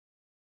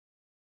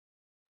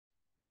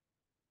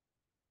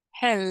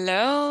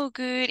Hello,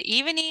 good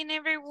evening,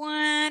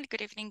 everyone.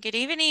 Good evening, good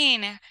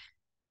evening.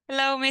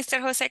 Hello,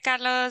 Mr. Jose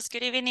Carlos.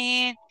 Good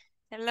evening.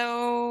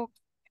 Hello,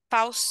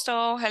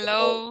 Fausto.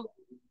 Hello.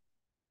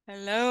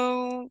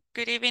 Hello.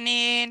 Good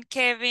evening,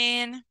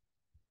 Kevin.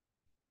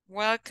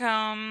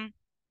 Welcome.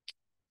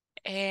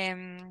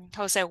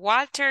 Jose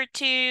Walter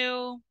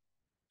too.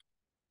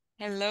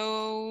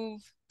 Hello,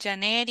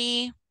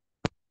 Janetti.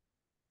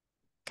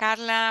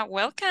 Carla,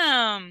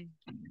 welcome.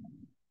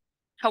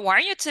 How are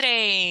you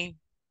today?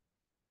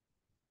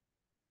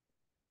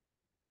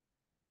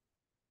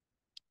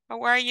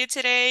 How are you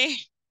today?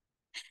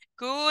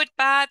 Good,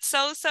 bad,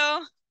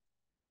 so-so?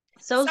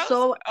 So,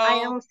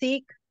 I oh, am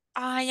sick.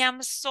 I am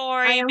I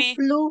sorry, am Miss.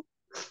 flu.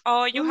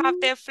 Oh, you have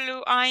Mm, the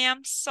flu. I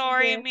am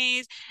sorry, yes,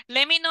 Miss.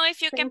 Let me know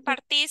if you can thank you.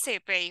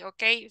 participate,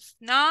 okay? If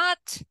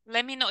not,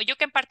 let me know. You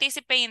can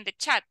participate in the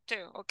chat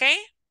too, okay?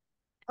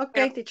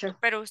 Okay, Pero, teacher.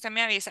 pero usted me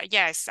avisa.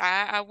 Yes,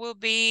 I will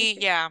be,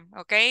 Okay, yeah,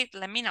 okay?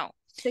 Let me know.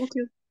 thank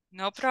you.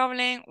 No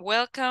problem.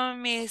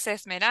 Welcome, Miss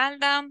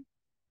Esmeralda.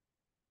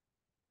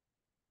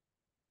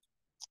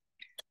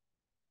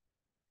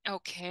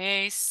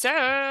 Okay,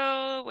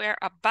 so we're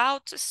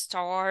about to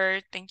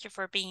start. Thank you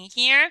for being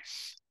here.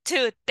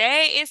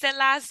 Today is the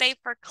last day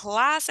for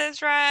classes,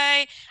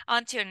 right?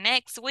 Until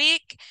next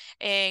week.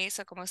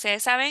 So como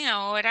ustedes saben,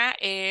 ahora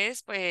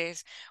es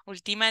pues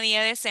última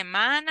día de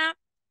semana.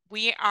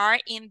 We are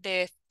in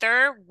the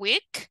third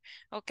week.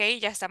 Okay,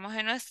 ya estamos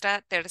en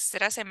nuestra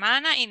tercera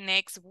semana y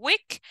next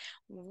week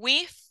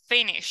we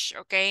finish.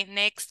 Okay,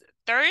 next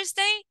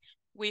Thursday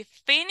we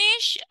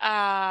finish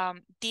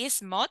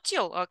this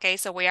module. Okay,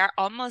 so we are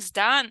almost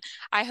done.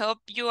 I hope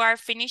you are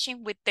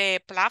finishing with the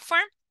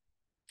platform.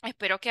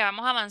 Espero que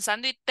vamos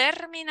avanzando y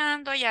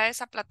terminando ya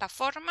esa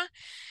plataforma.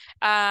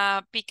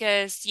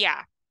 Because,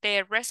 yeah,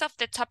 the rest of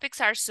the topics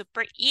are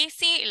super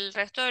easy. El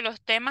resto de los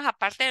temas,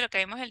 aparte de lo que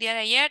vimos el día de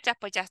ayer, ya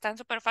pues ya están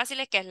súper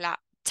fáciles, que es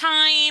la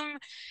time,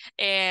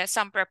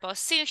 some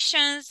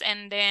prepositions,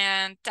 and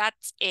then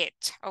that's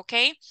it,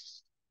 okay?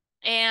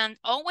 And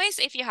always,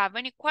 if you have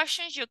any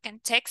questions, you can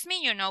text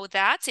me, you know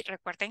that. Si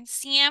recuerden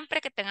siempre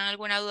que tengan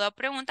alguna duda o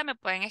pregunta, me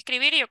pueden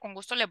escribir y yo con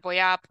gusto les voy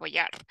a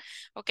apoyar,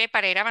 ¿ok?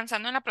 Para ir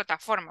avanzando en la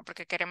plataforma,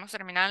 porque queremos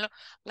terminarlo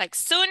like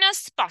soon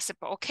as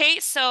possible,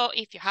 ¿ok? So,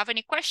 if you have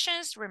any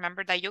questions,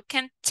 remember that you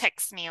can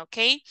text me,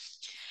 ¿ok?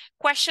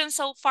 Questions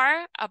so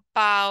far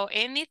about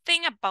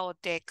anything about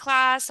the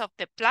class of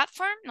the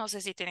platform? No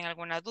sé si tienen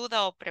alguna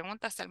duda o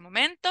pregunta hasta el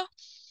momento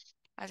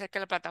acerca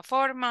de la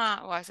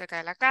plataforma o acerca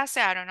de la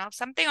clase. I don't know,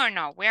 something or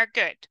no, we are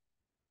good.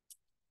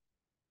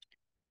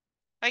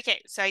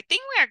 Okay, so I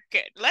think we are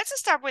good. Let's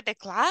start with the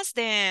class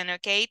then,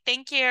 okay?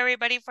 Thank you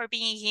everybody for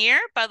being here.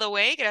 By the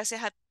way,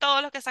 gracias a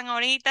todos los que están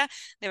ahorita.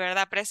 De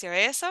verdad aprecio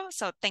eso.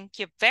 So thank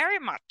you very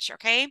much,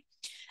 okay?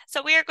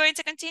 So we are going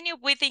to continue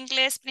with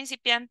Inglés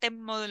Principiante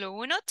Módulo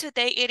 1.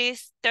 Today it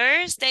is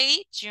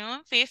Thursday,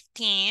 June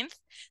 15th,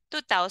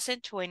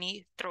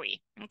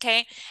 2023.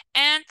 Okay,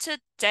 and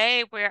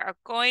today we are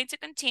going to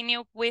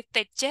continue with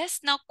the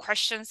yes, no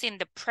questions in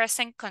the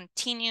present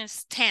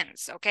continuous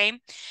tense. Okay,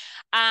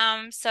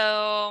 right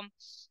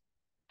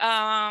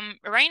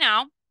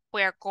now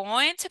we are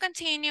going to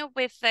continue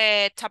with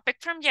the topic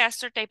from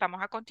yesterday.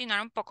 Vamos a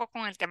continuar un poco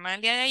con el tema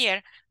del día de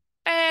ayer.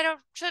 Pero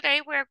today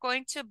we're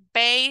going to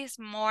base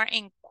more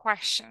in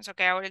questions,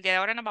 okay? Ahora, el día de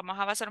ahora nos vamos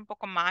a basar un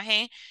poco más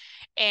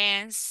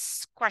en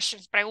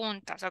questions,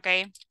 preguntas,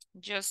 okay?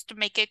 Just to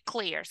make it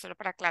clear, solo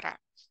para aclarar.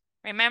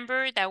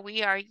 Remember that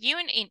we are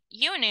in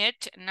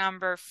unit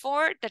number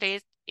 4, that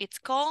is, it's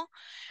called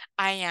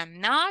I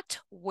am not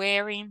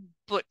wearing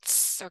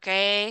boots,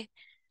 okay?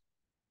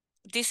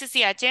 This is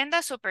the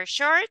agenda, super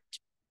short.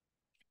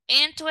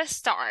 And to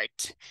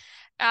start,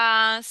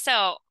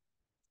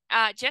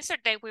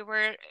 yesterday we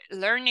were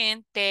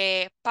learning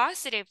the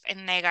positive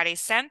and negative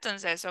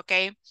sentences,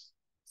 okay?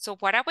 So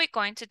what are we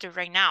going to do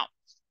right now?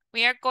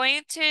 We are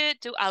going to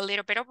do a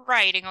little bit of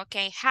writing,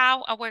 okay?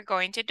 How are we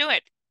going to do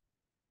it?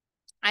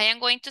 I am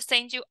going to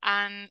send you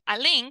a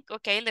link,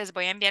 okay? Les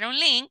voy a enviar un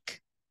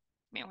link.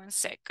 Give me 1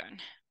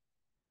 second.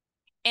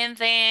 And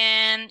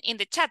then in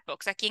the chat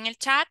box, aquí en el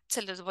chat,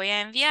 se los voy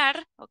a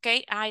enviar,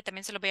 okay? Y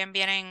también se los voy a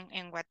enviar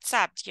en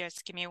WhatsApp.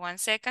 Just give me 1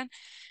 second.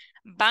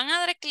 Van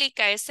a dar clic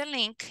a ese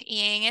link y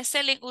en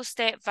ese link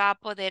usted va a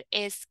poder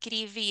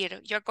escribir.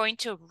 You're going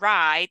to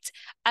write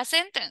a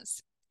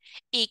sentence.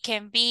 It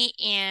can be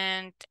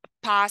in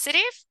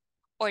positive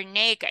or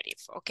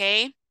negative,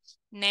 okay?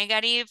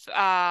 Negative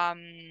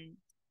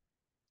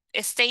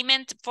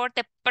statement for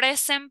the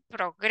present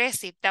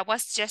progressive. That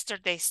was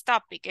yesterday's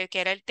topic, que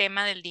era el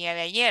tema del día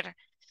de ayer.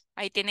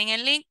 Ahí tienen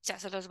el link, ya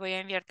se los voy a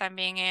enviar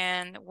también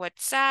en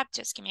WhatsApp.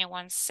 Just give me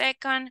 1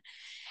 second.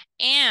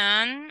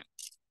 And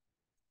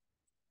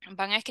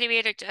van a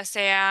escribir ya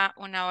sea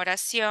una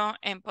oración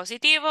en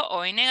positivo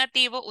o en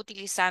negativo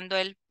utilizando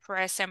el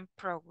present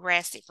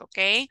progressive,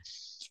 ¿ok?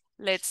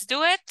 Let's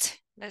do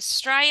it. Let's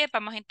try it.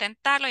 Vamos a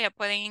intentarlo. Ya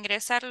pueden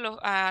ingresarlo.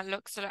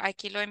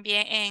 Aquí lo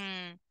envié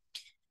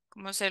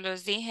como se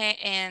los dije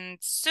en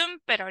Zoom,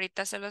 pero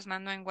ahorita se los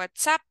mando en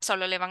WhatsApp.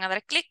 Solo le van a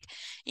dar clic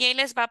y ahí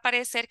les va a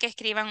aparecer que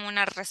escriban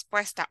una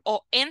respuesta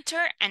o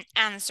enter an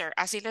answer.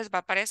 Así les va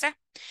a aparecer.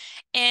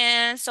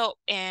 And so,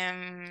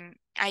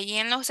 ahí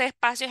en los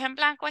espacios en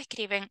blanco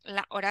escriben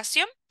la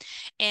oración.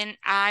 And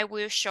I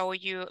will show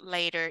you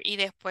later. Y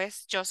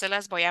después yo se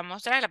las voy a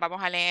mostrar. Las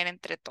vamos a leer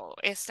entre todos.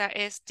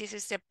 This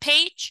is the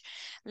page.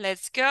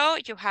 Let's go.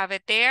 You have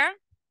it there.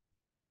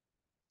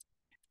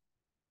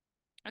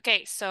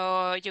 Okay,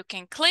 so you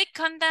can click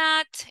on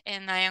that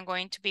and I am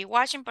going to be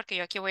watching porque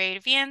yo aquí voy a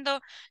ir viendo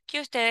que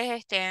ustedes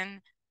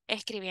estén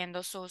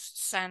escribiendo sus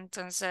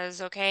sentences,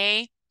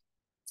 okay?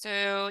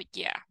 So,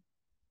 yeah.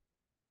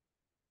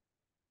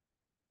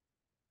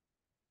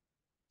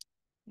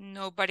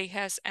 Nobody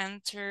has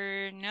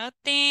entered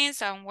nothing,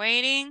 so I'm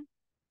waiting.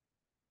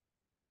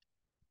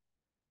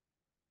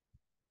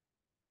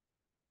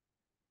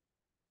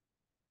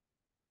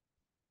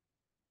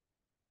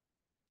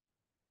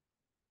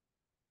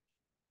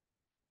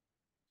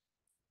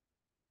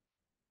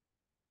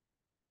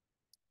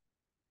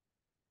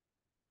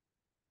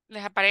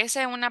 Les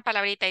aparece una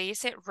palabrita y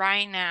dice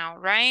right now,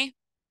 right?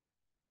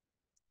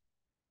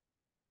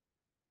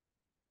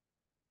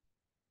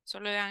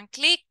 Solo le dan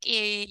clic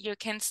y you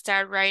can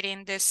start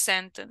writing these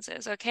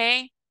sentences,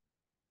 okay?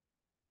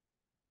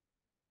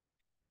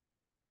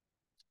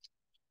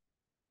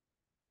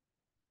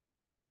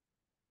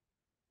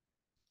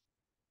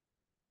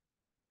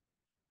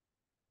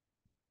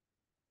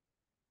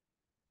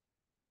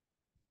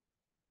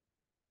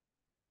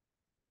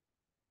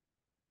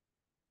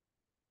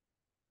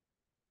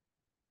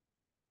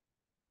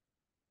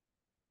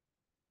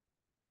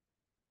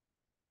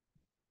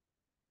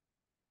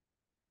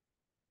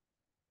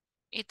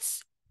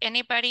 It's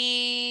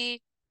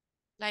anybody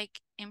like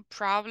in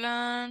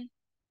problem?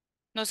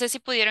 No sé si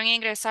pudieron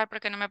ingresar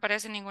porque no me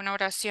aparece ninguna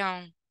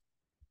oración.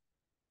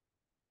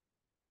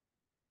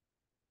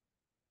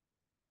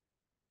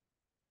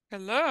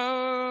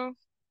 Hello.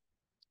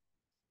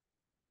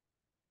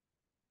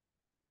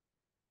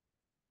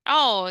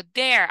 Oh,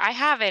 there, I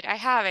have it,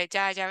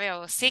 ya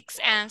veo. 6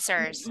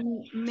 answers.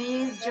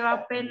 Miss, yo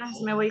apenas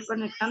me voy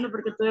conectando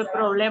porque tuve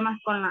problemas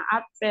con la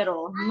app,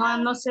 pero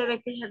no sé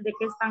de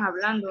qué están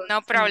hablando.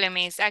 No problem,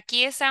 Miss.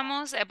 Aquí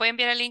estamos. Voy a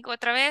enviar el link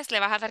otra vez. Le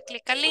vas a dar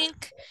clic al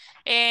link.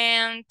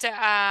 And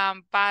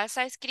vas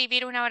a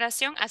escribir una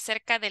oración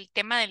acerca del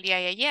tema del día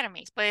de ayer,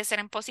 Miss. Puede ser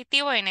en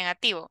positivo o en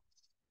negativo.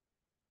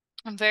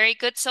 Very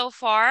good so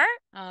far.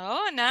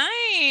 Oh,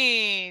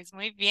 nice.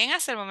 Muy bien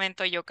hasta el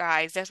momento, you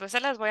guys. Después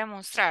se las voy a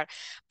mostrar.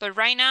 But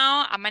right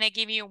now, I'm going to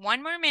give you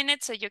 1 more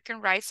minute so you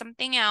can write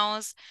something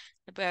else.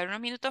 Le voy a dar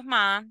unos minutos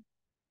más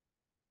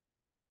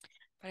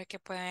para que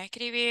puedan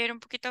escribir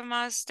un poquito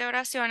más de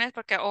oraciones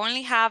porque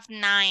only have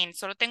 9.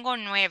 Solo tengo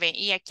 9.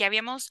 Y aquí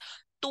habíamos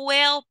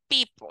 12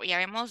 people. Y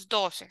habíamos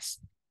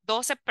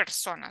 12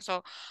 personas.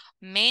 So,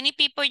 many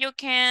people you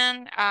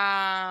can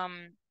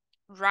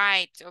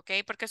write,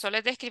 ¿ok? Porque solo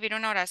es de escribir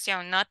una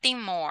oración, nothing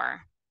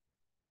more.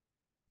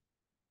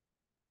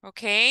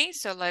 Okay,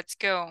 so let's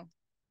go.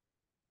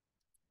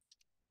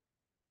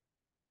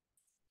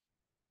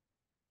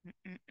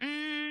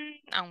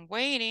 I'm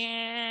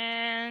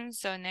waiting.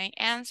 So 9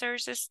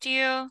 answers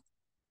still.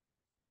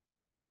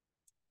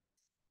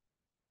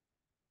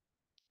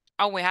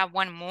 Oh, we have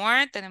one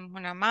more. Tenemos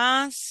una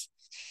más.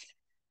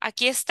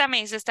 Aquí está,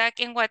 me dice, está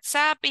aquí en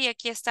WhatsApp y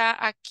aquí está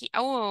aquí.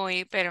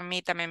 Uy,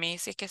 permítame, me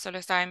dice que solo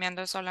estaba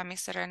enviando solo a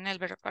Mr.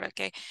 Nelber para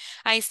que.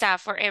 Ahí está,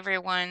 for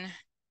everyone.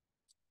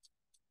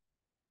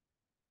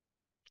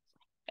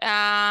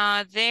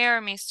 There,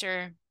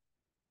 Mr.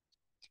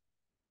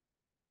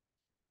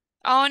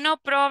 Oh, no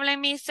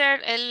problem,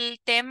 mister. El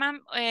tema,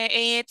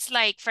 it's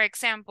like, for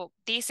example,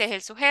 dices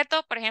el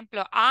sujeto, por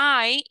ejemplo,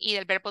 I y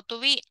el verbo to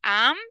be,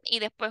 am, y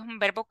después un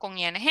verbo con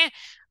ing.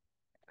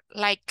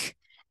 Like,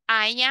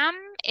 I am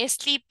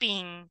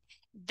sleeping.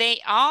 They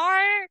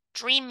are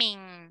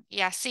dreaming.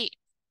 Y así.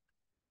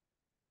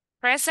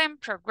 Present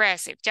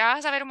progressive. Ya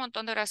vas a ver un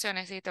montón de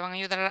oraciones y te van a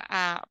ayudar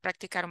a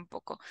practicar un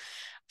poco.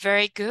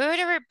 Very good,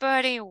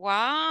 everybody.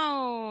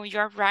 Wow,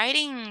 you're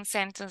writing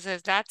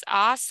sentences. That's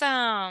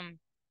awesome.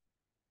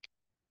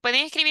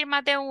 Pueden escribir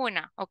más de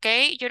una,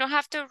 ¿ok? You don't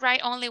have to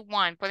write only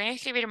one. Pueden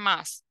escribir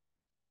más.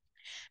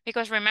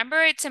 Because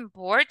remember, it's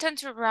important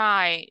to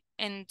write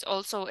and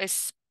also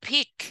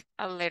speak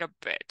a little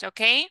bit,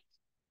 okay?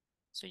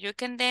 So you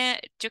can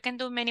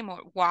do many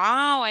more.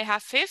 Wow, I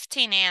have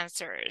 15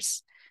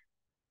 answers.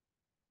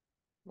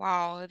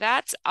 Wow,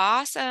 that's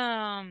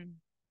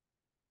awesome.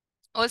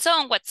 Also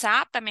on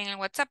WhatsApp, también en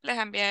WhatsApp les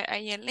envié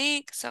ahí el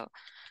link, so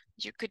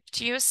you could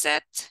use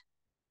it.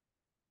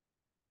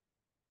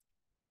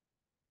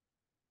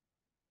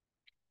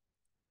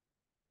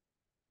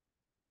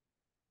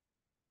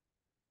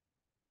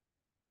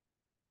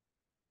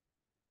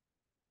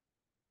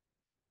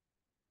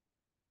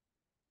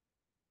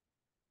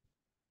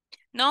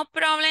 No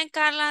problem,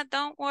 Carla,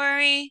 don't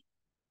worry.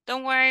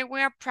 Don't worry, we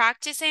are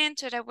practicing.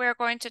 Today we're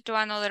going to do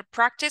another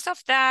practice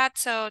of that,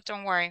 so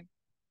don't worry.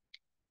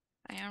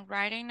 I am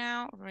writing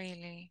now,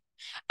 really.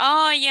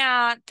 Oh,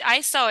 yeah,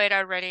 I saw it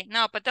already.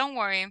 No, but don't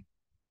worry.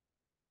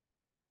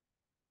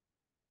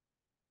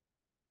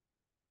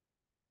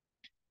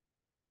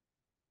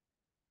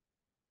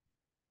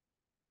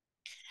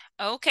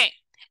 Okay,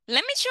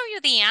 let me show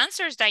you the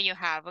answers that you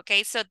have.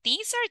 Okay, so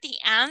these are the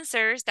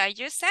answers that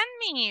you sent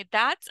me.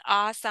 That's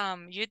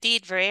awesome. You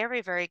did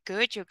very, very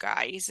good, you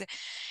guys.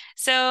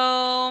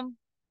 So,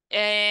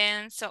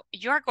 and so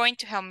you're going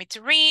to help me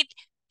to read.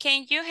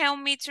 Can you help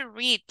me to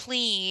read,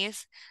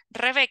 please?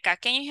 Rebecca,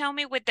 can you help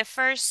me with the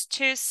first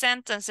two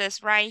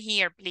sentences right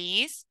here,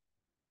 please?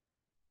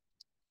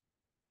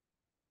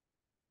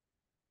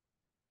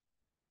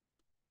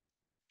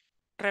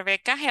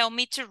 Rebecca, help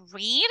me to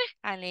read.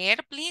 A leer,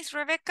 please,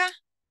 Rebecca.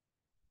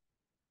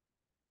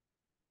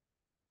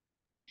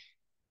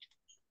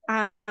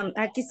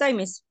 Aquí estoy,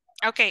 Miss.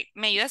 Okay,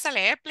 ¿me ayudas a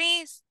leer,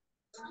 please?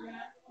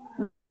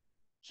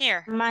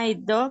 Here. My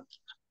dog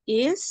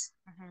is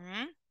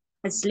Mhm.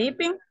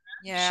 sleeping.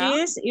 Yeah.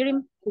 She is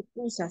eating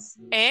pupusas.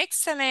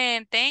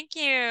 Excellent. Thank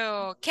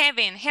you.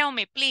 Kevin, help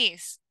me,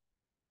 please.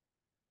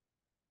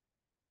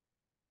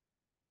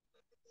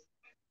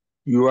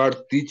 You are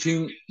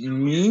teaching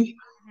me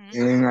Mhm.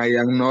 and I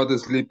am not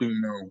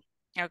sleeping now.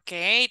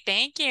 Okay,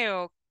 thank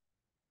you.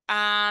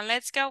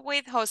 Let's go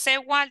with Jose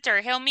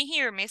Walter. Help me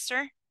here,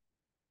 mister.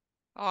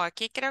 Oh,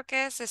 aquí creo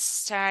que es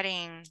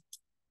starting.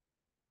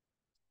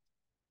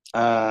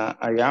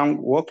 I am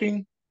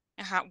walking.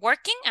 Ajá.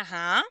 Working,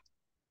 ajá.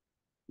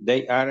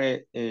 They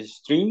are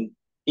string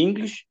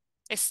English,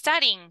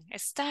 Studying.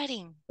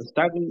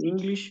 studying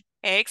English.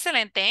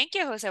 Excellent. Thank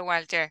you, Jose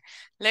Walter.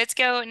 Let's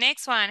go.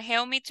 Next one.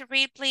 Help me to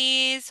read,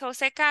 please,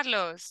 Jose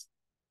Carlos.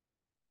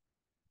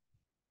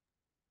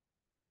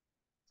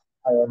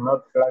 I am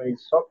not playing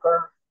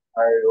soccer.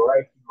 I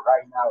writing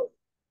right now.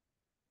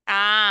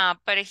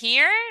 But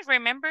here,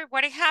 remember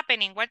what is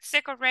happening. What's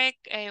the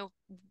correct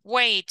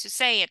way to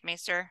say it,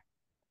 mister?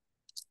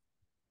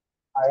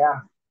 I am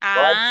writing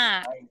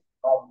Ah, right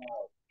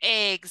now.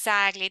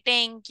 exactly.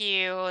 Thank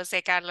you,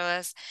 Jose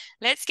Carlos.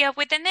 Let's go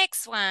with the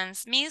next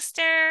ones.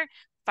 Mr.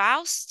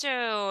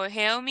 Fausto,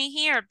 help me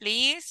here,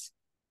 please.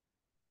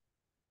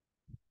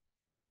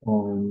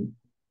 Um,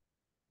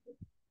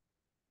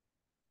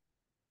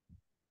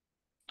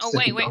 Oh,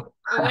 wait.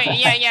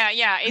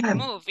 Yeah.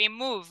 It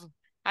moved.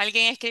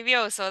 Alguien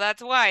escribió, so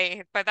that's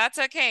why, but that's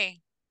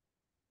okay.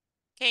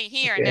 Okay,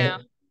 here okay. now.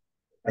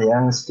 I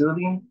am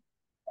studying.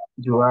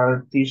 You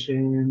are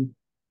teaching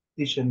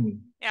me.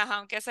 Yeah,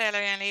 aunque se lo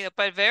habían leído.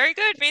 But very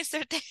good,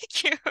 mister.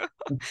 Thank you.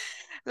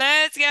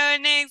 Let's go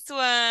next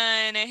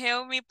one.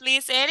 Help me,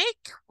 please, Eric,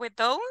 with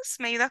those.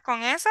 ¿Me ayudas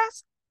con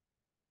esas?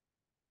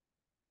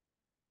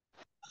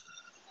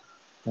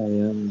 I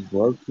am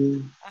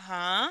working.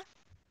 Ajá.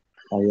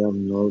 I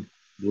am not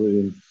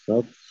wearing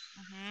socks.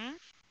 Ujú.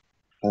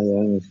 I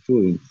am a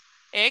student.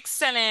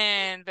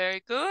 Excellent.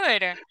 Very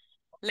good.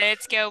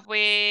 Let's go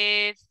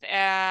with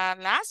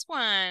last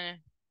one.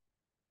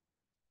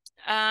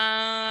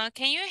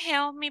 Can you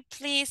help me,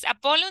 please? A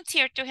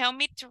volunteer to help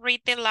me to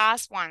read the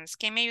last ones.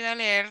 ¿Quién me ayuda a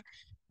leer,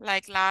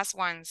 like, last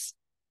ones?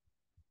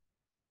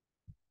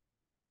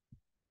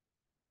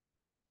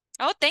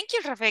 Oh, thank you,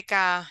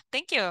 Rebecca.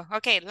 Thank you.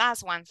 Okay,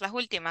 last ones, las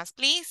últimas,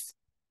 please.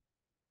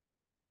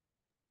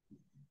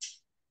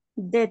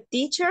 The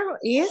teacher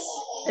is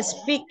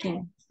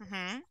speaking.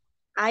 Ujú,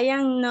 I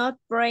am not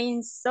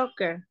playing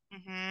soccer.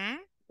 ujú,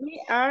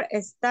 We are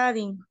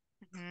studying.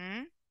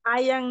 ujú.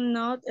 I am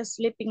not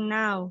sleeping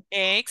now.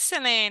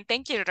 Excellent.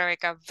 Thank you,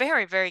 Rebecca.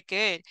 Very, very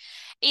good.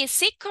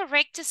 Is it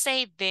correct to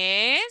say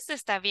this?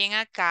 ¿Está bien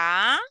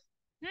acá?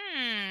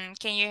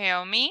 Can you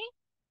help me?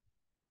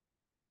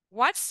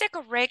 What's the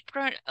correct,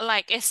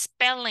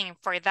 spelling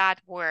for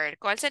that word?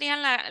 ¿Cuál sería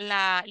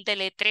el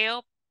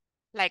deletreo,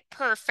 like,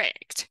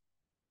 perfect?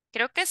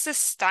 Creo que es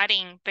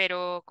studying,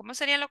 pero ¿cómo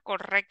sería lo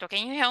correcto?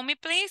 Can you help me,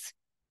 please?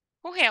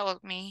 Who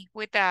helped me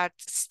with that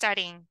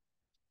studying?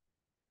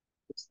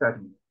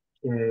 Studying.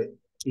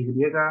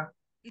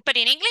 Y, But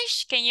in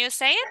English, can you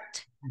say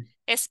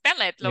it?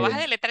 Spell it. Lo vas a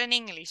eh, deletrear en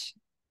English.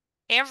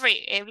 S,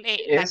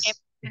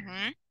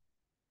 Ujú,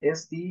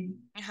 S, D,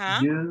 ajá.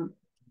 U,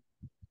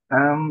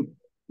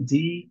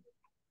 D,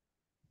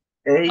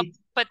 No, A,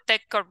 but the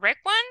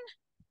correct one?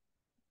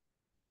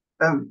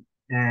 um,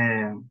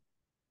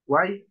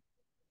 Y,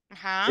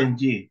 Ajá. and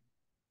G.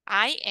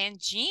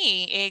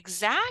 ING,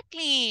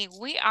 exactly.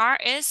 We are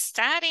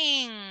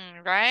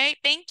studying, right?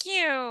 Thank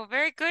you.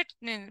 Very good,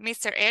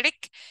 Mr.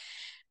 Eric.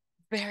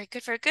 Very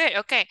good, very good.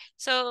 Okay,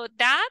 so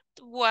that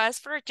was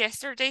for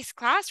yesterday's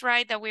class,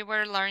 right? That we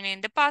were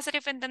learning the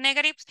positive and the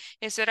negatives.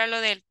 Eso era lo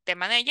del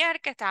tema de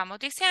ayer que estábamos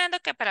diciendo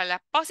que para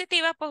las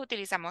positivas pues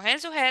utilizamos el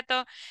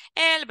sujeto,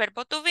 el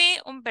verbo to be,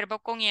 un verbo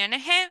con ing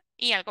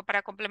y algo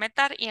para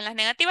complementar. Y en las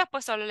negativas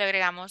pues solo le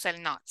agregamos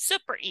el not.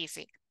 Super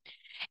easy.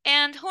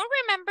 And who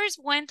remembers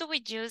when do we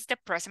use the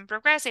present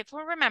progressive?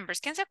 Who remembers?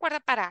 ¿Quién se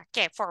acuerda para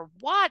qué? For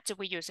what do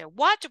we use it?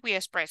 What do we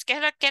express? ¿Qué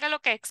era lo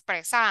que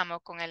expresábamos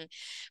con el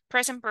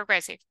present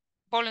progressive?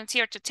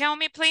 Volunteer to tell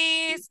me,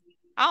 please.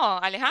 Oh,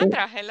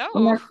 Alejandra, hello.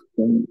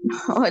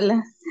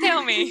 Hola.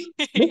 Tell me.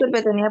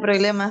 Disculpe, tenía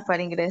problemas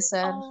para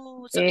ingresar.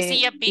 Oh,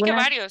 sí, ya vi que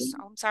varios.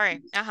 Oh, I'm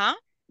sorry. Ajá.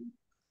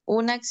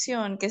 Una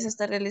acción que se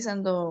está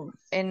realizando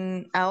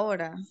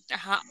ahora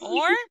Ajá.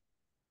 Or.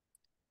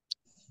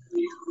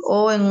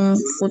 o en un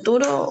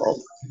futuro o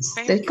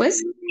Very good.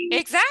 después.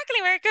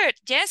 Exactly, very good.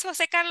 Yes,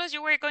 Jose Carlos,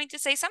 you were going to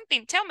say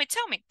something. Tell me,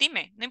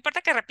 dime. No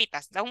importa que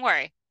repitas, don't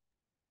worry.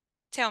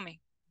 Tell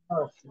me.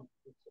 No,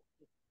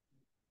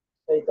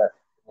 say that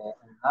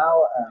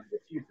now and the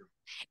future.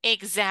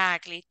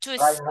 Exactly. To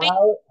Right speak.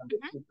 now and the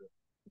future.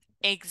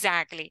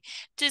 Exactly.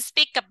 To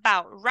speak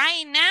about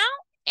right now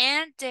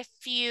and the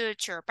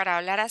future. Para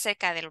hablar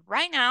acerca del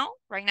right now,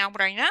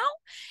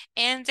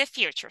 and the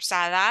future. So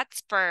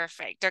that's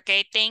perfect.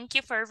 Okay, thank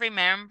you for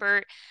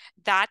remember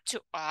that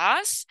to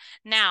us.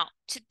 Now,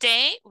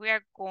 today we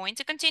are going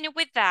to continue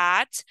with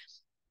that,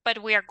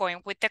 but we are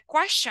going with the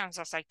questions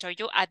as I told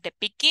you at the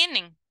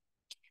beginning.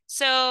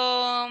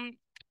 So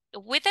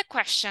with the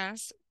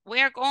questions, we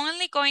are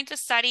only going to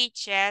study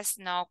yes,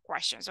 no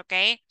questions,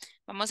 okay?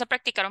 Vamos a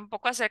practicar un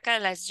poco acerca de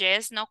las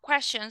yes, no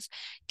questions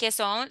que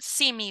son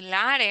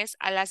similares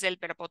a las del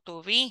verbo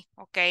to be,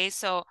 okay?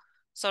 So,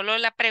 solo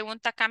la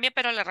pregunta cambia,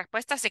 pero la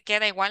respuesta se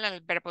queda igual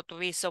al verbo to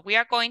be. So, we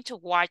are going to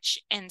watch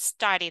and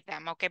study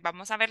them, okay?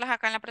 Vamos a verlas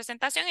acá en la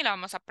presentación y la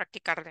vamos a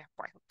practicar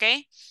después,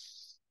 okay?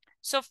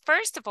 So,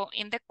 first of all,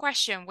 in the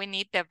question, we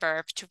need the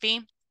verb to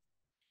be.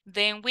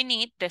 Then we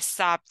need the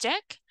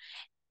subject.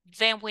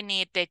 Then we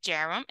need the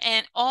gerund.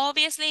 And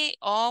obviously,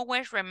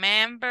 always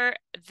remember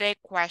the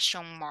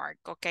question mark,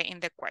 okay, in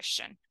the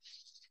question.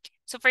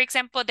 So for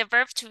example, the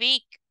verb to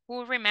be,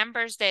 who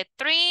remembers the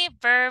 3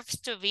 verbs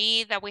to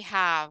be that we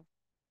have?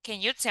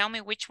 Can you tell me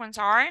which ones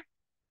are?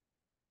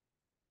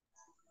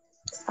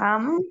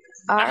 Are,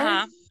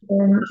 Uh-huh.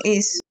 and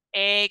is.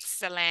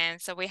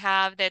 Excellent. So we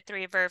have the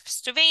 3 verbs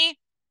to be.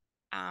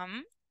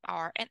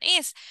 Are, and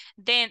is.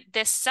 Then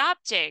the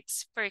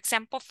subjects, for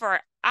example, for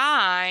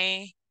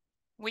I,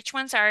 which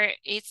ones are,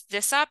 it's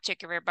the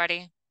subject,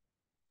 everybody?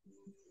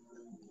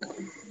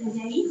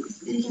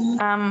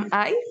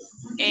 I.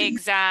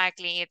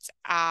 Exactly, it's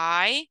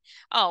I.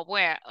 Oh,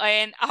 well,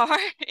 and are,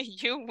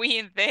 you,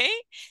 we, they.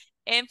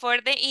 And for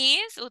the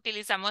is,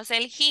 utilizamos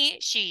el he,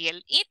 she,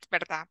 el it,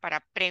 ¿verdad?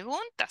 Para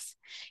preguntas.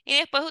 Y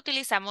después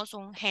utilizamos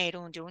un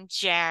gerundio, un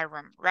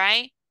gerund,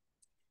 right?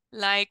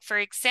 Like, for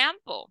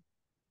example,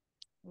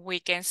 we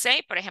can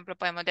say, por ejemplo,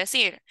 podemos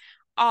decir,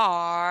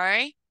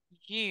 are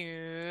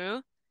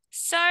you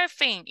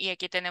surfing? Y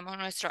aquí tenemos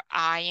nuestro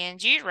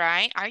ing,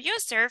 right? Are you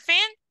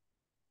surfing?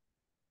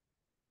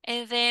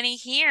 And then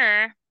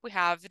here we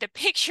have the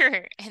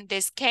picture. In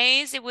this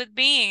case, it would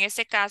be, en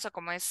este caso,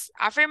 como es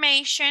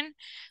affirmation,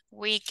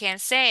 we can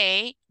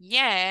say,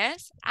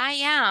 yes, I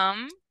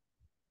am.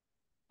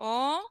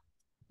 Oh,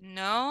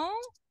 no.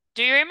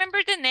 Do you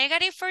remember the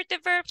negative for the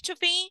verb to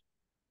be?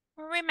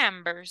 Who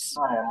remembers?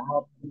 I am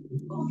not.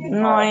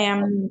 No, I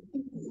am.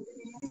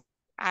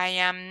 I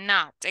am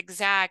not,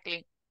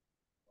 exactly.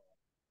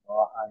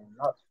 No, I'm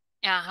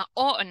not.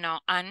 Oh, no,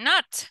 I'm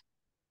not.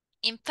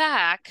 In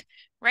fact,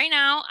 right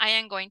now, I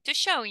am going to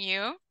show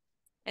you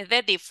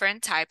the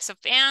different types of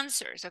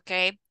answers,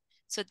 okay?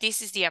 So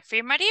this is the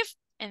affirmative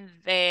and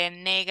the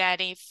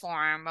negative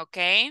form,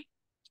 okay?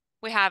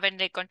 We have in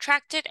the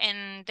contracted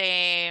and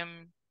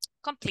the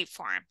complete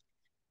form.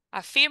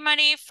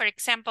 Affirmative, for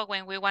example,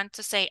 when we want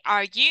to say,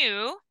 are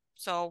you?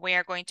 So we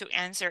are going to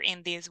answer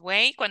in this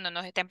way. Cuando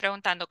nos estén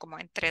preguntando como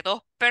entre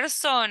dos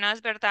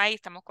personas, ¿verdad? Y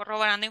estamos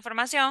corroborando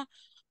información,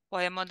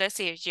 podemos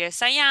decir,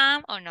 yes, I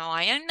am, o no,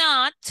 I am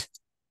not.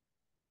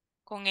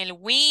 Con el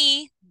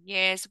we,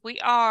 yes, we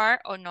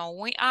are, o no,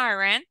 we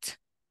aren't.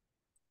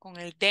 Con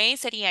el they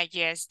sería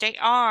yes, they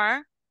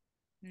are,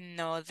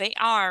 no, they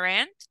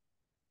aren't.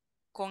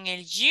 Con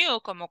el you,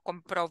 como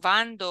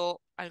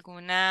comprobando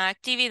alguna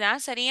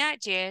actividad, sería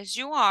yes,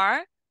 you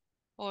are,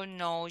 o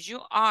no, you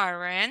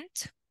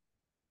aren't.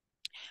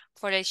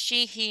 For a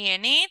she, he,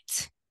 and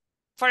it.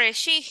 For a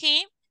she,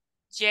 he,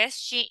 yes,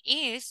 she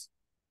is,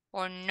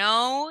 or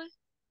no,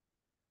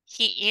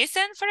 he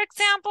isn't, for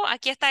example.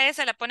 Aquí esta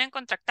S la ponen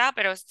contractada,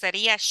 pero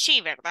sería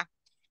she, ¿verdad?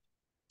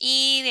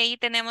 Y de ahí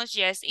tenemos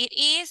yes, it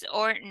is,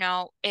 or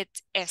no,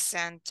 it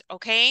isn't,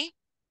 okay?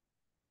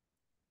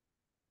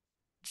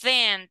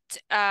 Then,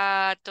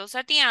 those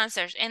are the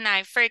answers. And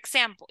for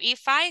example,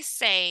 if I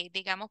say,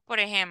 digamos, por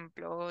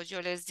ejemplo, yo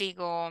les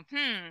digo,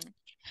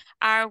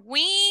 are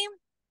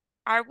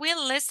we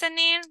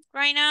listening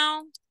right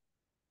now?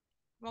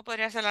 ¿Cómo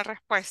podría ser la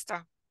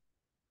respuesta?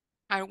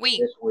 Are we?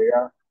 Yes, we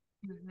are.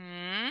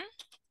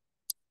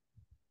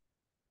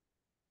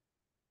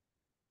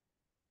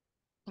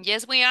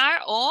 Yes, we are.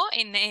 Or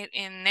in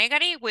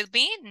negative will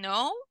be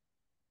no.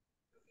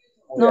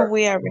 No,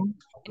 we aren't.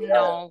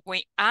 No,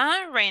 we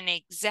aren't.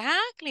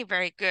 Exactly.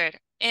 Very good.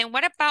 And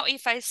what about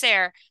if I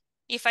say,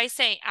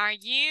 are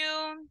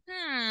you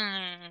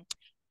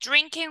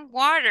drinking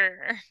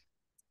water?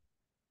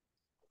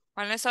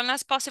 ¿Cuáles son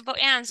las possible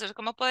answers?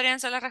 ¿Cómo podrían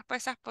ser las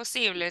respuestas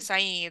posibles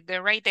ahí?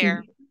 They're right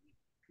there.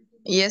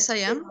 Yes, I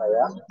am.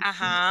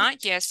 Ajá,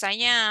 yes, I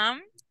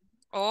am.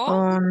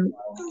 Oh,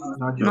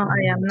 Not No, yet.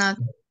 I am not.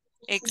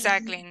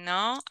 exactly.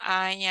 No,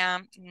 I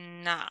am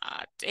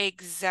not.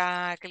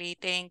 Exactly.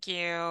 Thank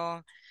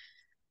you.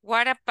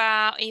 What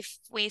about if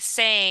we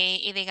say,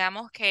 y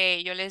digamos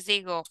que yo les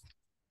digo,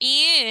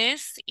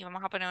 is, y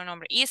vamos a poner un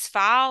nombre, is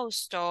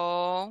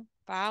Fausto,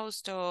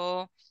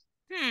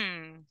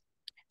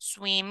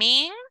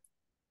 swimming?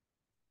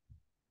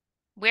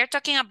 We're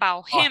talking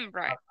about Oh, him,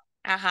 right?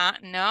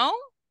 No,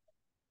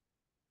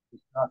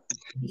 it's not.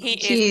 he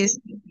is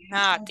He is.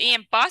 not.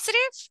 In positive?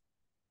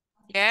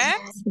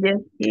 Yes. Yes,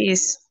 he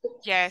is.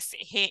 Yes,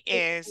 he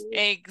is.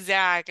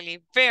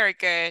 Exactly. Very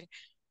good.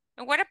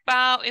 And what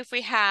about if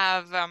we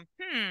have,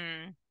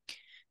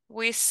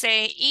 we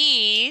say,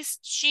 is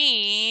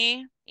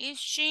she,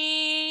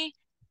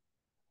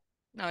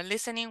 no,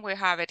 listening, we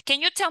have it.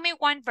 Can you tell me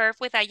one verb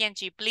with ing,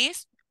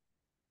 please?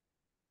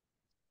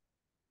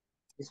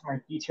 It's my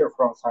teacher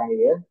from San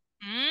Miguel.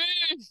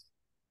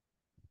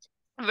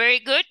 Very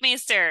good,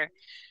 mister.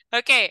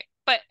 Okay,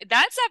 but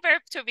that's a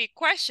verb to be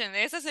questioned.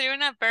 Esa sería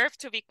una verb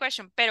to be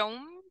questioned, pero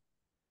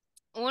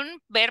un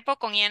verbo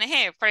con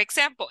ing. For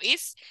example,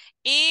 is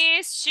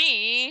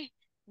she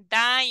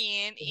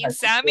dying It's in my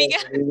San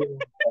teacher Miguel? living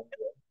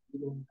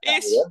in San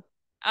Is, Miguel.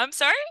 I'm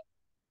sorry?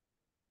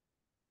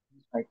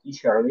 It's my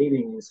teacher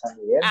living in San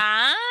Miguel.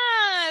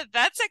 Ah,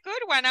 that's a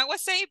good one. I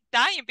was saying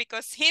dying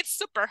because it's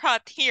super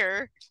hot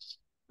here.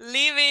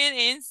 Living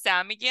in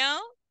San Miguel?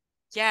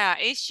 Yeah,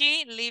 is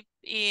she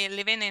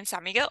living in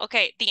San Miguel?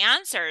 Okay, the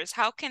answers.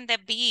 How can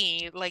that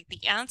be like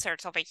the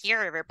answers over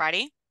here,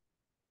 everybody?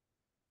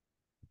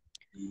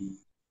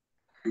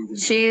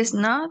 She is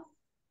not.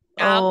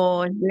 Uh,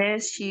 Oh,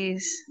 yes, she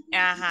is.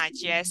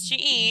 yes,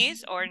 she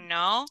is, or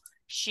no,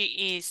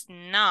 she is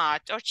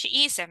not, or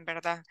she isn't,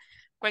 ¿verdad?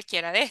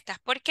 Cualquiera de estas.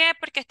 ¿Por qué?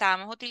 Porque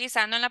estábamos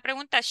utilizando en la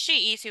pregunta she,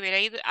 y si hubiera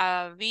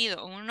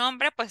habido un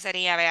nombre, pues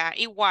sería, vea,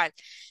 igual.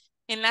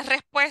 En las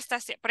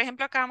respuestas, por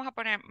ejemplo, acá vamos a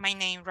poner my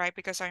name, right?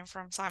 Because I'm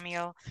from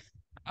Samuel.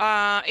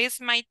 Is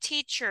my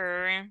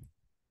teacher,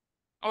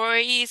 or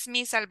is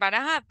Miss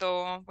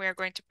Alvarado? We're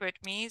going to put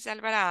Miss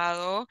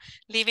Alvarado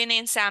living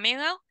in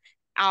Samuel.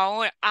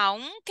 Ahora,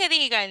 aunque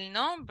diga el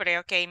nombre,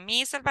 ok,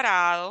 Miss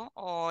Alvarado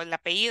o el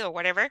apellido,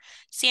 whatever,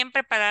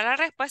 siempre para la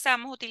respuesta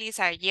vamos a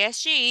utilizar yes,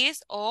 she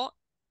is o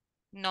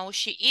no,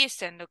 she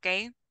isn't,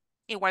 ok.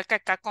 Igual que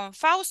acá con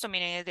Fausto,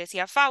 miren,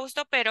 decía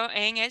Fausto, pero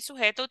en el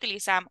sujeto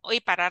utilizamos,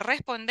 y para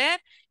responder,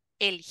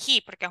 el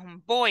he, porque es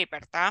un boy,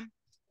 ¿verdad?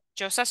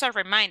 Just as a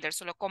reminder,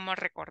 solo como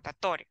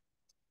recordatorio.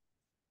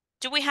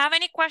 Do we have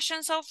any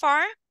questions so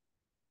far?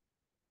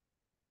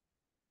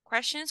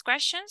 Questions?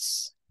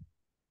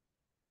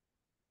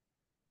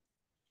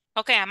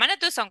 Okay, I'm gonna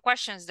do some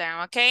questions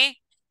then, okay?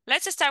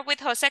 Let's start with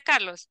Jose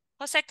Carlos.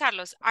 Jose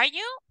Carlos, are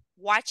you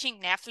watching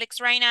Netflix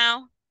right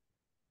now?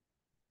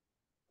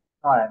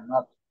 No, I'm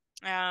not.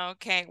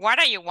 Okay, what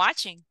are you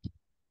watching?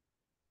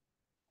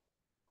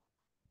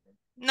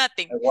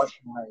 Nothing. I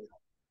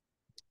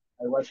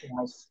watching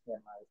my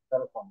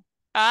cell phone.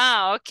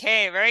 Ah,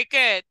 okay, very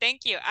good.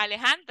 Thank you.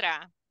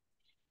 Alejandra.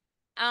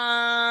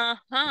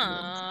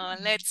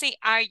 Let's see.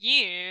 Are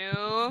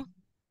you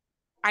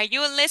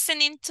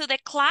listening to the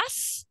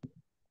class?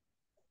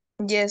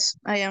 Yes,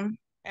 I am.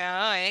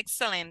 Oh,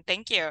 excellent.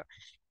 Thank you.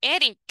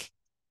 Eric,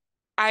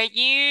 are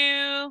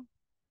you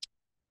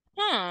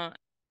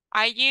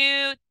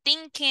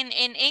thinking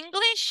in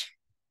English?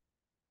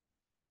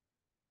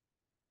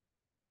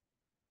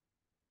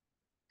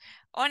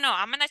 Oh no,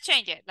 I'm gonna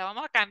change it. Lo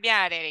vamos a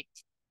cambiar, Eric.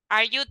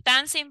 Are you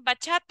dancing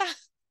bachata?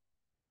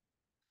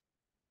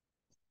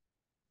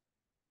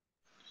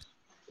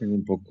 Tengo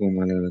un poco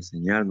mala la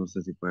señal, no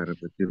sé si puede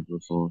repetir, por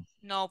favor.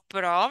 No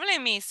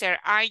problem, mister.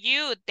 Are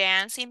you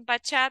dancing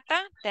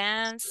bachata?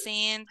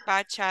 Dancing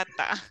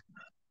bachata.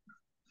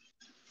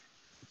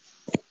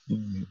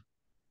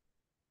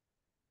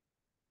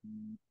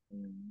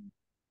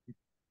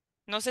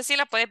 No sé si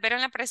la puedes ver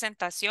en la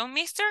presentación,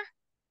 mister.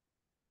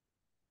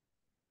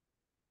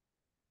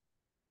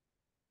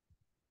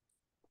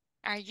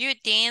 Are you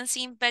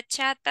dancing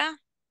bachata?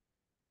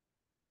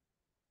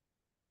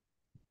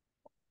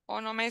 ¿O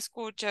no me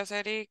escuchas,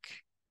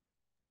 Eric?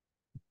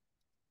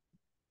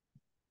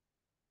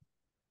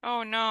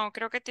 Oh, no,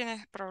 creo que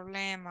tienes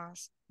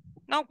problemas.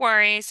 No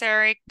worries,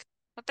 Eric.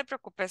 No te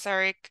preocupes,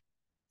 Eric.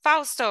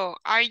 Fausto,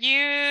 are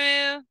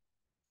you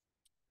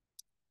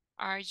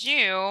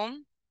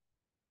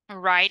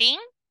writing?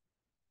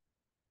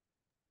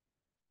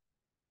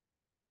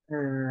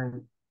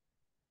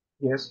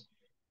 Yes,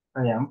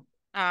 I am.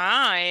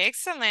 Ah,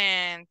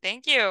 excellent.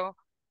 Thank you.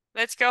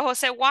 Let's go,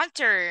 Jose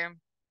Walter.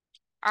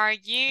 Are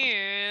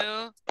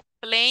you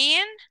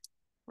playing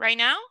right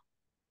now?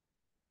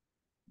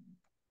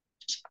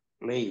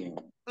 Playing.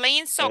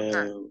 Playing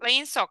soccer.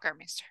 Playing soccer,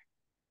 mister.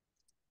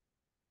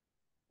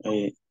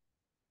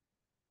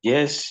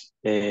 Yes,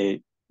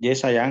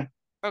 yes, I am.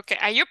 Okay,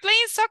 are you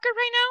playing soccer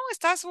right now?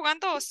 ¿Estás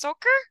jugando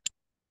soccer?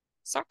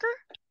 ¿Soccer?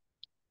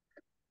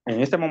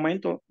 En este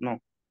momento, no.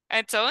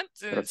 And so,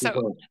 Pero sí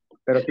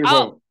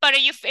juego. but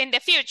you in the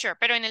future,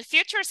 pero en el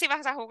future sí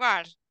vas a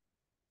jugar.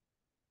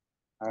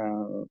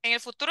 En el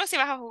futuro si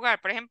vas a jugar,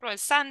 por ejemplo, el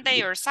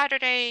Sunday or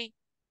Saturday.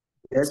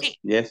 yes, Sí.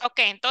 yes. Ok,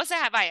 entonces,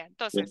 vaya,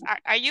 entonces, Yes.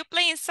 are you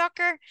playing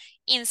soccer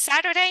in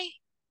Saturday?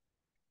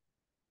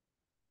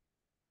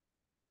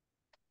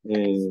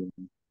 Eh,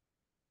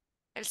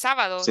 El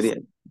sábado. sería,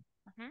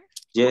 Ujú.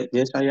 yes,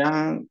 yes, I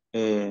am,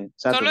 Solo,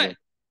 Saturday.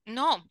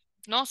 no,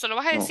 solo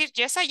vas a No. decir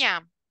yes, I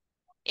am.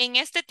 En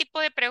este tipo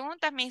de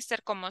preguntas,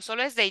 mister, como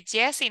solo es de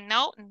yes y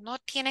no, no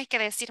tienes que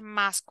decir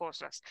más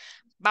cosas.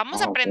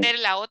 Vamos a Okay. aprender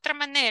la otra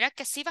manera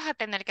que sí vas a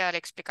tener que dar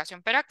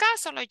explicación, pero acá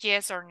solo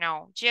yes or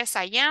no. Yes,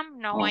 I am,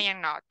 no, I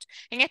am not.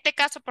 En este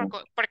caso,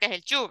 porque es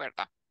el you,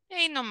 ¿verdad? Y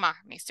ahí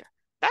nomás, mister.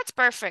 That's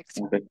perfect.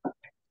 Okay.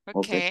 Okay.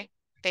 Okay,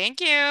 thank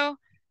you.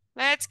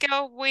 Let's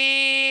go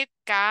with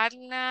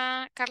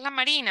Carla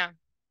Marina.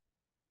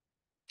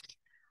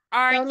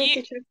 Are Tell me, you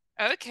teacher.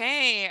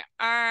 okay?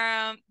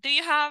 Do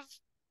you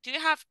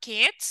have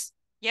kids?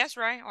 Yes,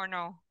 right or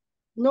no?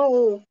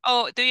 No.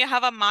 Oh, do you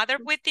have a mother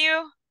with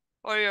you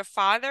or your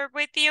father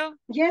with you?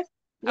 Yes.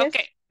 Yes.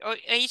 Okay. Oh,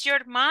 is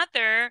your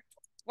mother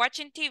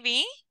watching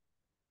TV?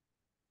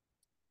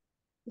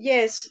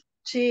 Yes.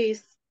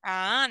 She's.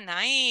 Ah,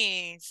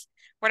 nice.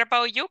 What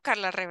about you,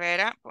 Carla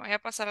Rivera? Voy a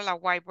pasar a la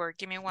whiteboard.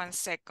 Give me 1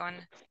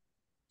 second.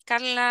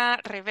 Carla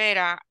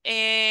Rivera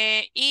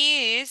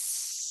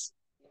is...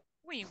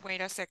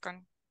 wait a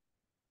second.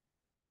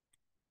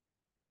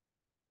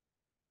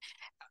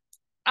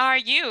 Are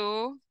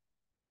you...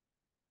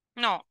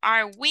 No,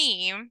 are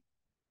we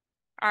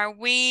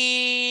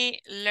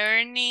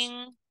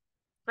learning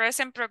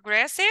present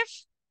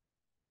progressive?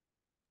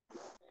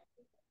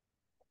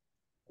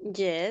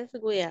 Yes,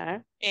 we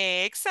are.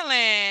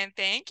 Excellent.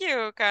 Thank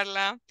you,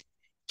 Carla.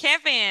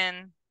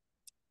 Kevin,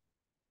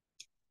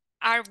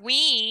 are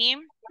we...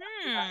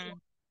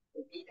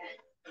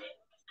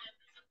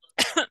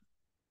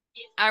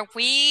 Are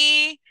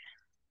we...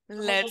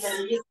 Let's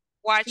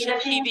watching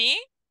TV?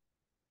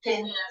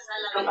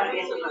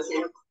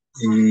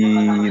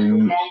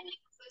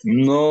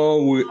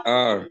 No, we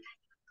are.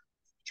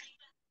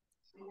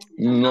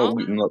 No, No,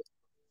 we not.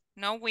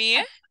 no,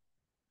 we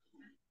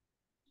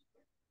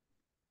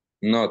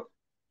Not.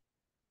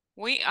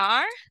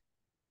 are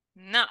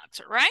not,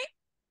 right?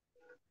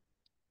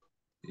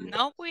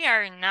 No, we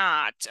are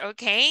not.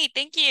 Okay,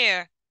 thank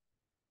you.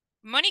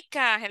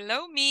 Monica,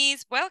 hello,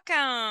 miss.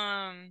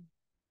 Welcome.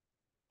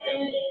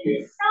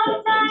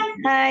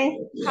 Hi.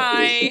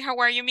 Hi, how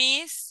are you,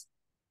 miss?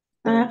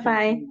 I'm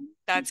fine.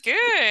 That's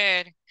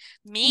good.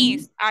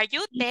 Miss, are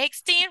you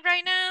texting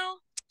right now?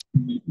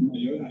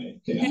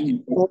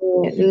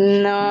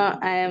 No,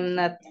 I am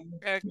not.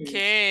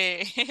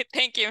 Okay,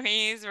 thank you,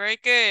 miss. Very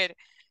good.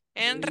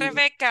 And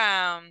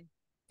Rebecca.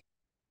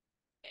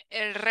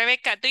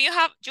 Rebecca, do you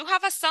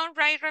have a son,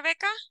 right,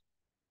 Rebecca?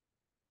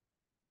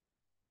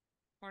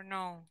 Or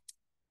no?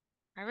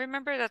 I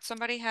remember that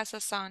somebody has a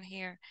son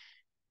here.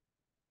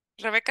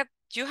 Rebecca,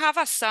 do you have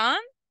a son?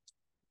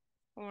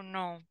 Or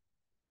no?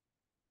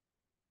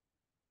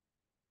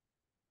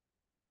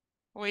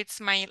 Oh, it's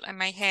my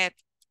head.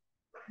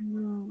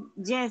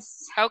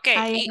 Yes, Okay,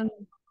 I am.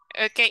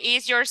 okay,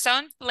 is your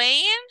son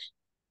playing?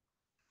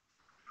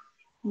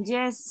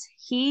 Yes,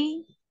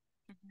 he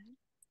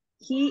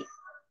Mhm.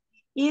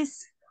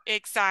 is.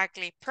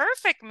 Exactly.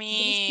 Perfect,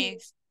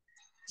 miss.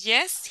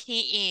 Yes,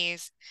 he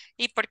is.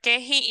 ¿Y por qué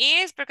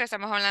he is? Porque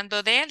estamos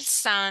hablando del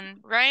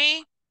son,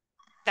 right?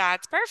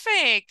 That's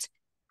perfect.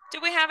 Do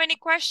we have any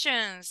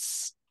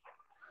questions?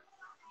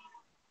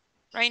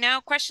 Right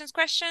now, questions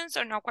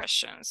or no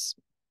questions?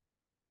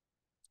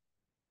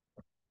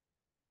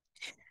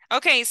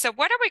 Okay, so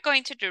what are we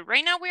going to do?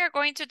 Right now, we are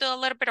going to do a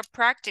little bit of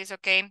practice,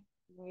 okay?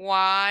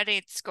 What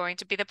it's going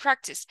to be the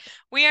practice.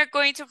 We are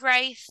going to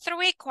write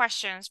 3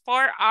 questions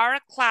for our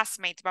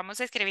classmates. Vamos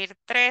a escribir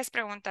 3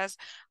 preguntas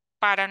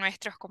para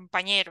nuestros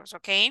compañeros,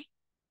 okay?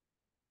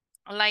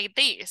 Like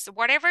this,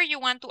 whatever you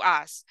want to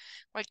ask.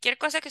 Cualquier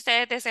cosa que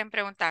ustedes deseen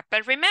preguntar.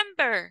 But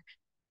remember,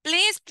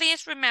 please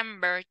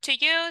remember to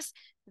use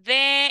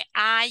the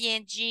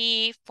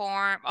ing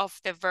form of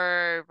the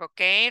verb,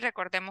 okay?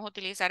 Recordemos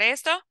utilizar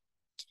esto.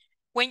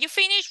 When you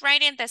finish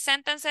writing the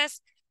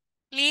sentences,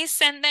 please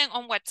send them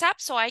on WhatsApp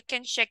so I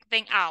can check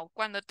them out.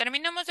 Cuando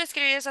terminemos de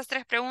escribir esas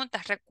 3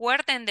 preguntas,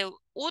 recuerden de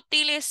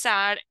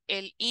utilizar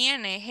el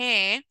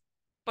ing.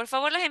 Por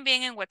favor, las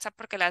envíen en WhatsApp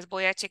porque las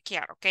voy a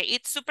chequear, okay?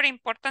 It's super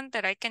important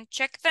that I can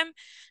check them.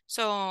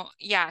 So,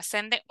 yeah,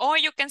 send them, or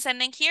you can send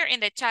them here in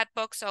the chat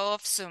box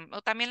of Zoom. O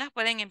también las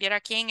pueden enviar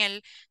aquí en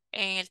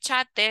el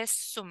chat de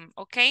Zoom,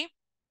 okay?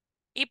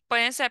 Y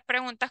pueden ser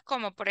preguntas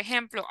como, por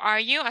ejemplo,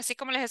 are you, así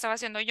como les estaba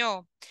haciendo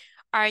yo,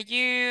 are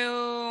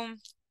you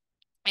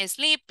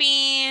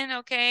sleeping,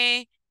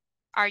 okay?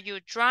 Are you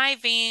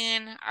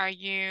driving? Are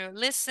you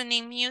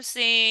listening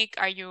music?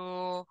 Are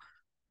you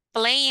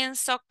playing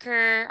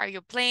soccer? Are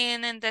you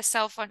playing in the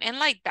cell phone? And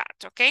like that,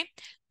 okay?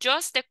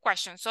 Just the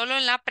question, solo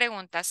la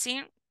pregunta,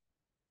 ¿sí?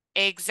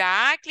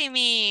 Exactly,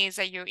 miss.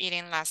 Are you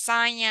eating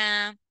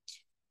lasagna?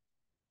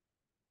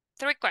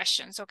 3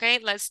 questions, okay?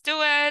 Let's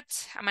do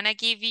it. I'm gonna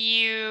give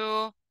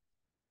you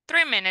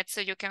 3 minutes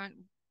so you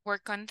can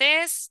work on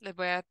this. Les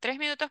voy a dar 3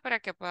 minutos para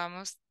que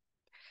podamos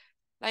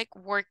like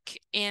work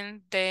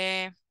in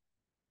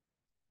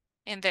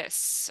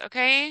this,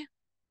 okay?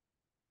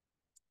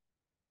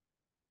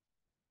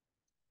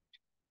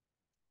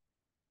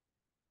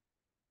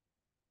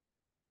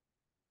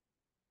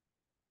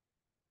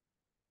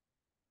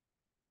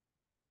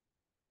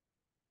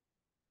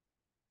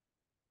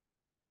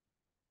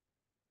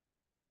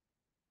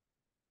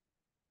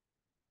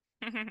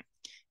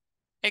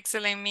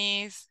 Excellent,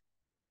 Miss.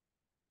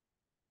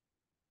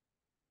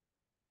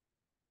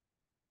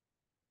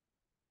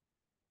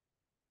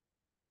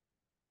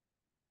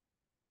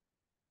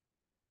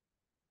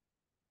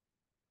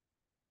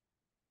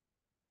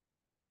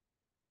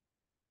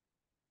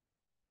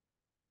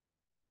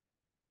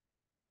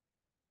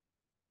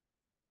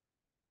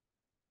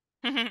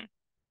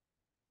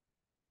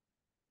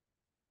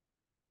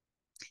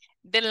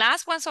 The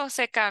last one,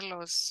 Jose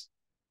Carlos.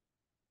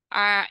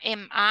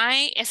 Am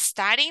I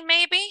studying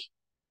maybe?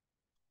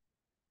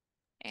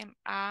 Am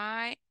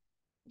I?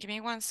 Give me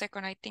 1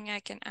 second. I think I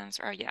can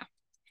answer. Oh, yeah.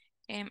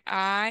 Am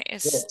I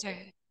Yes.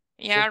 studying?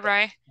 Yeah,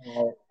 right.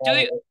 Do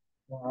you?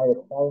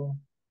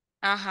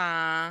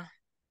 Uh-huh.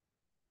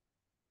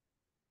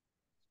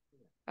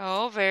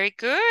 Oh, very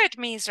good,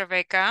 Miss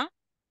Rebecca.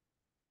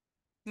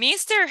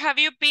 Mister, have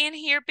you been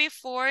here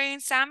before in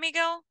San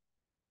Miguel?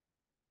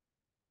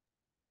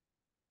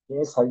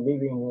 Yes, I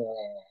live in.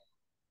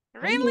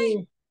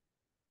 Really?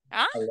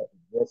 Huh?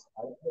 Yes,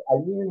 I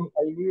live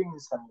in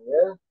San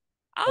Miguel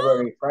Oh,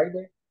 every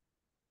Friday.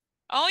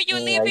 oh, you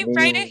And live in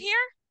Friday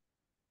here?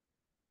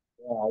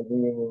 I live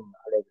in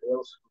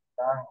Alvarado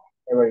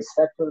every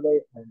Saturday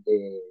and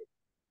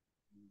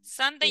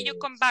Sunday you the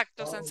come back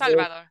to San Sunday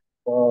Salvador.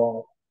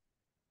 for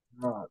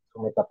no, to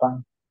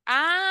Metapan.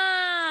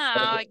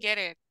 Ah, I get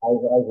it. I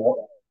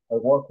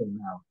working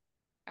now.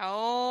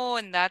 Oh,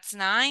 and that's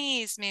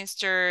nice,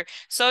 mister.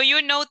 So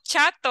you know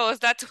Chatos,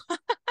 that's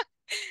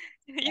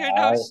you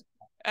know. I,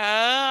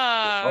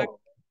 Ah, oh,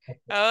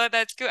 oh,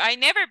 that's good. I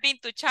never been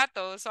to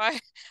Chatos, so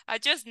I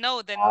just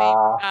know the name.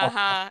 uh,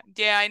 Uh-huh.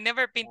 Yeah, I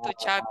never been to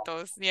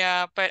Chatos.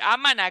 Yeah, but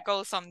I'm gonna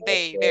go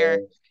someday there.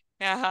 okay.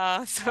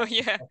 Uh-huh. So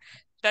yeah,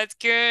 that's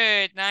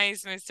good.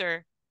 Nice,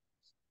 mister.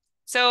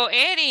 So,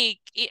 Eric,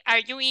 are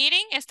you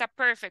eating? Está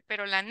perfect.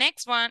 Pero la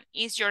next one,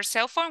 is your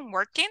cell phone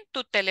working?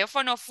 ¿Tu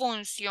teléfono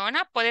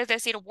funciona? Puedes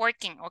decir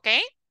working, ¿ok?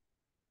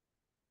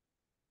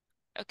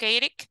 Okay,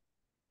 Eric.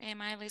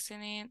 Am I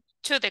listening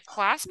to the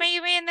class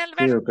maybe in Sí,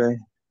 Alberto? ok.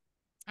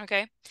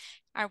 Okay.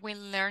 Are we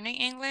learning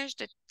English?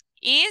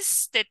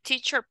 Is the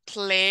teacher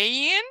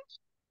playing?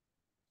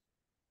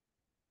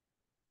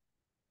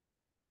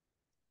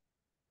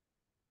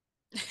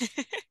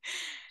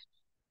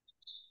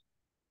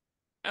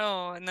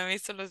 Oh, no he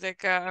visto los de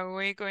acá. Are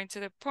we going to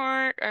the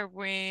park? Are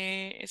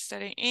we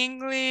studying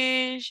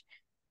English?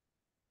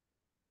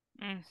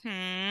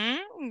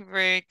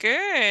 Very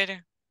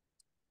good.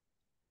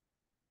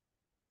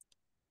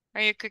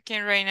 Are you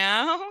cooking right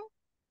now?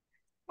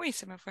 Uy,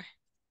 se me fue.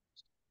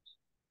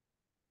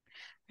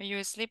 Are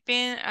you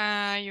sleeping?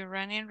 Are you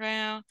running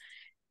around?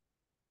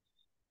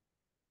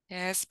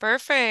 Yes,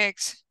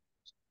 perfect.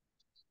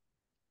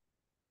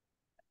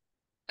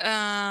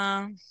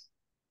 Um,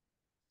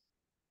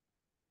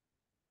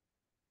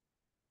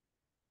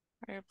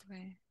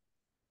 airplane.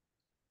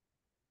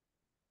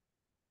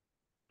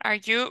 Are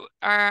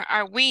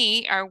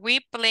we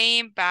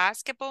playing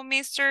basketball,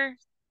 Mr.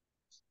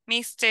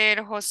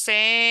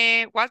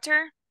 José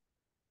Walter?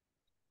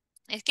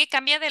 Es que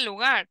cambia de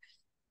lugar.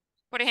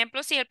 Por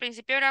ejemplo, si al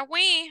principio era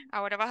we,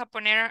 ahora vas a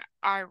poner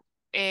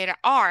era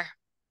are.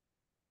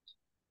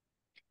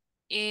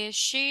 Is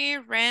she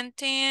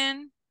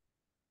renting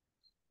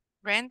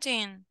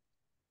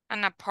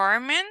an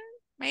apartment,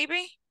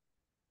 maybe?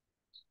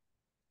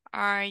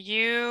 Are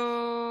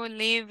you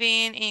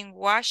living in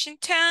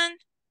Washington?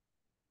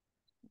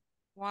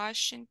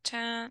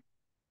 Washington.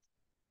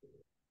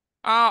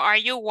 Oh, are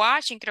you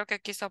watching? Creo que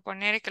quiso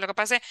poner que lo que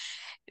pasa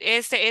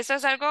eso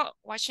es algo,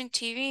 watching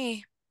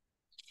TV.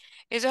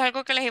 Eso es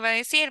algo que les iba a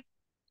decir.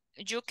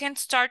 You can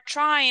start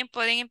trying,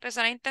 pueden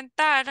empezar a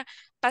intentar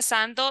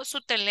pasando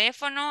su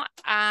teléfono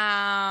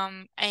a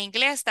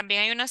inglés.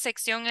 También hay una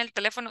sección en el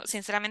teléfono,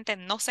 sinceramente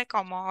no sé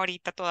cómo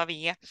ahorita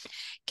todavía,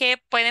 que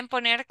pueden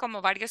poner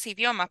como varios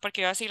idiomas,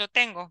 porque yo así lo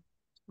tengo.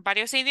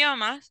 Varios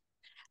idiomas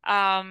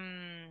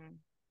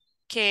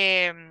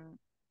que,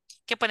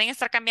 que pueden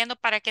estar cambiando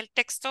para que el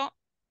texto,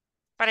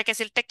 para que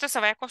si el texto se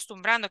vaya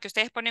acostumbrando, que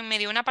ustedes ponen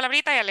medio una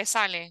palabrita ya les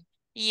sale.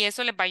 Y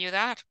eso les va a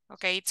ayudar.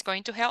 Okay, it's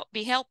going to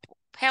be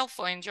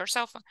helpful in your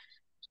cell phone.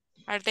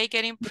 Are they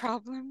getting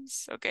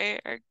problems? Okay,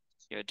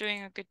 you're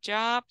doing a good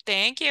job.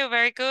 Thank you.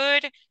 Very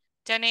good.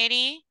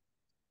 Janety.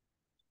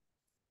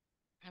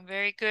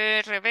 Very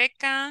good.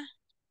 Rebecca.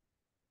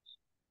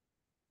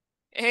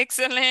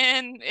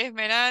 Excellent.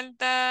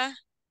 Esmeralda.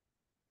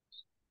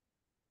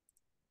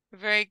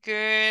 Very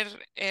good.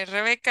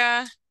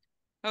 Rebecca.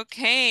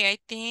 Okay, I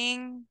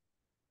think.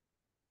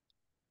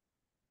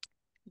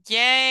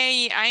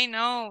 Yay, I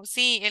know.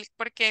 Sí,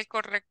 porque el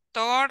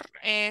corrector,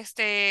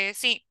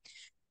 sí.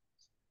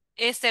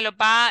 les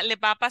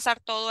va a pasar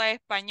todo a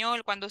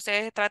español cuando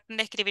ustedes traten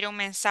de escribir un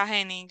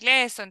mensaje en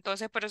inglés.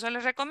 Entonces, por eso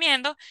les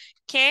recomiendo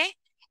que,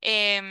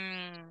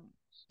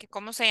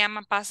 ¿cómo se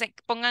llama?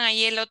 Pongan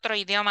ahí el otro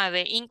idioma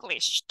de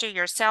English to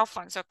your cell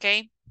phones, ¿ok?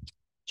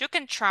 You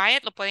can try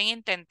it, lo pueden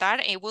intentar.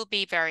 It will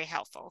be very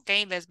helpful, ¿ok?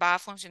 Les va a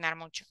funcionar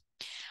mucho.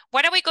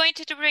 What are we going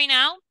to do right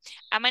now?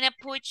 I'm going to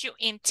put you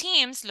in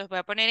teams, los voy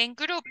a poner en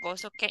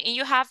grupos, okay? And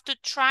you have to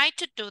try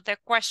to do the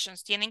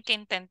questions. Tienen que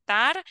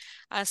intentar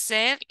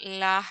hacer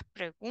las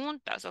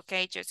preguntas,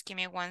 okay? Just give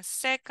me 1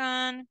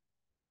 second.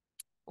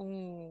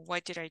 Ooh,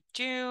 what did I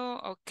do?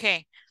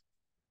 Okay.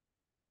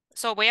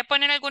 So voy a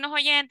poner algunos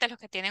oyentes, los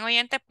que tienen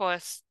oyentes,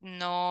 pues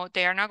no,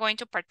 they are not going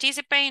to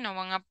participate, no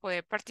van a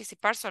poder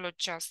participar, solo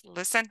just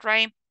listen,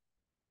 right?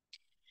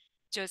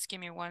 Just give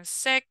me 1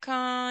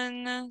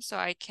 second so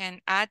I can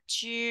add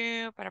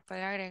you para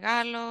poder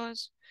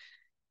agregarlos.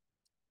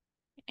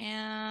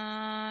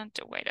 And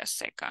wait a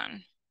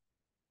second.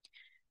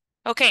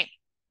 Okay,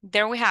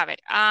 there we have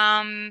it.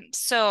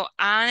 So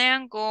I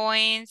am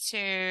going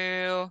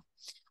to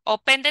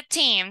open the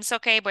teams.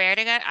 Okay, voy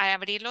a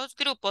abrir los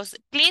grupos.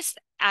 Please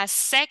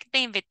accept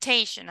the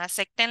invitation.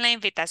 Acepten la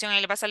invitación.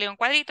 Ahí le va a salir un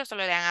cuadrito,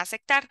 solo le dan a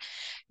aceptar.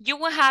 You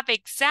will have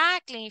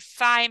exactly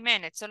 5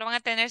 minutes. Solo van a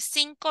tener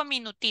 5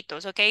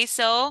 minutitos. Okay,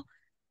 so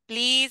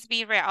please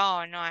be ready.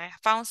 Oh no, I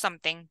found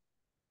something.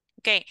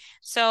 Okay,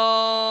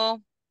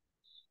 so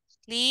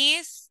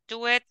please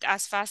do it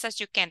as fast as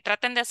you can.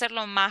 Traten de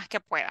hacerlo más que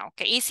puedan,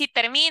 ¿ok? Y si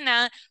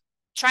terminan,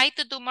 try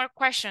to do more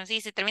questions.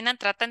 Y si terminan,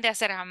 traten de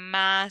hacer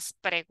más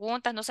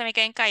preguntas. No se me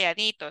queden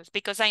calladitos.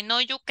 Because I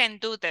know you can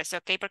do this,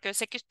 ¿ok? Porque yo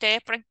sé que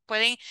ustedes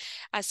pueden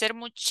hacer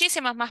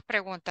muchísimas más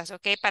preguntas,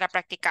 ¿ok? Para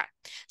practicar.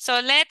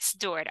 So let's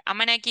do it. I'm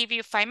going to give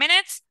you 5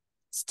 minutes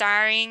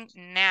starting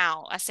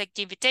now. Accept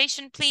the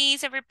invitation,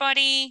 please,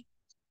 everybody.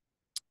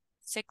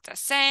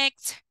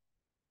 Accept.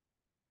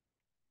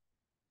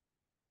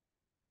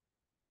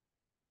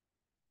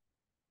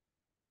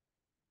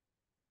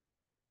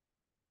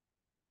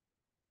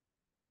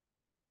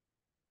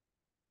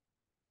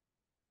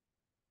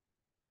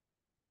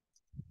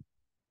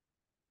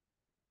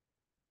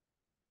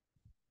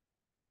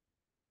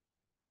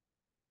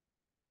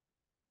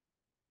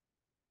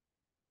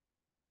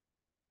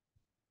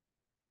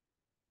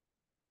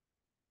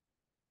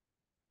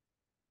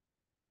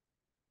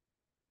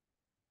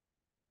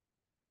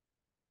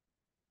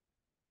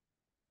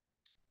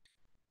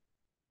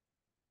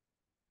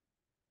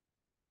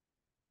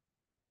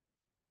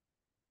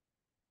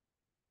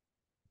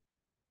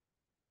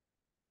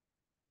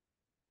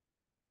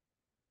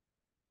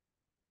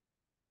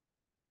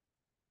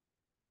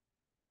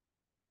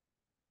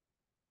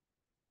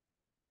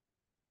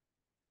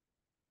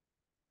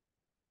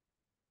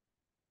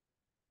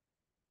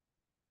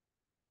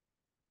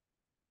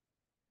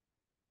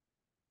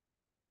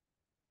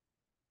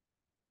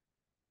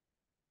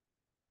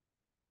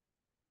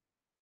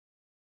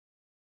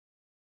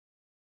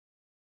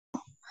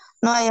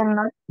 No, I am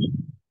not.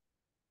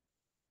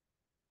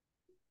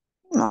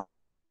 No.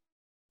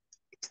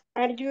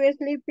 Are you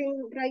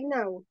sleeping right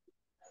now?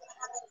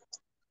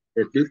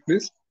 Repeat,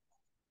 please.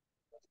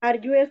 Are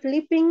you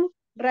sleeping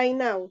right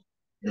now?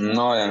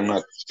 No, I am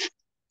not.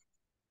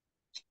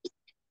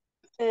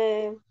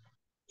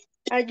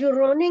 Are you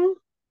running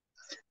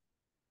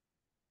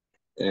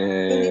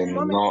in this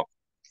moment? No,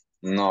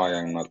 no, I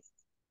am not.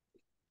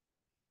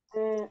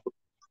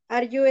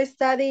 Are you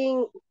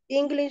studying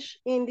English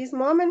in this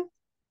moment?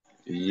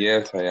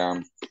 Yes, I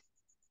am.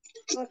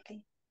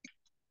 Okay.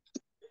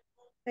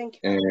 Thank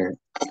you.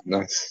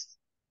 That's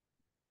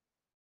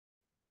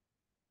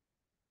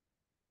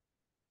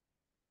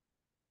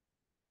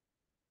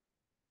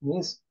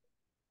Miss,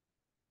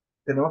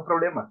 tenemos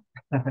problemas.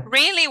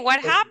 Really? What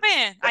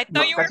happened? I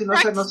thought you were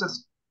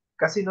practicing.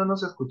 Casi no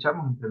nos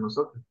escuchamos entre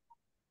nosotros.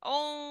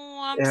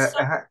 Oh, I'm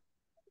sorry. Ajá.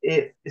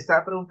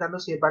 Estaba preguntando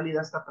si es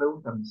válida esta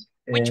pregunta, Miss.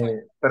 Which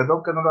one?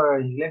 Perdón que no lo haga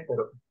en inglés,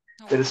 pero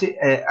sí,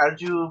 Oh. are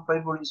you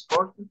favorite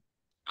sport?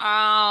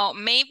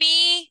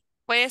 Maybe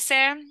puede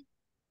ser.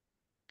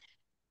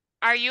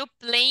 Are you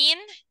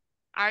playing?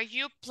 Are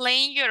you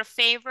playing your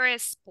favorite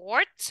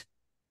sport?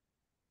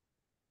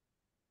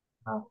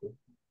 Okay.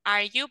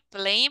 Are you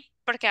playing?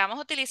 Porque vamos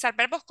a utilizar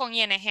verbos con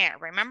ing.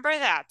 Remember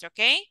that,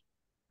 okay?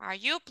 Are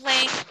you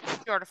playing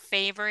your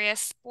favorite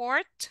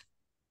sport?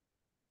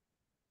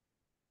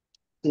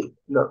 Sí,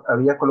 lo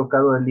había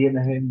colocado el ing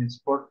en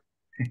sport.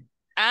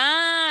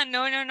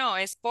 No.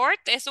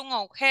 Sport es un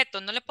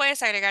objeto, no le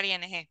puedes agregar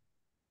ing.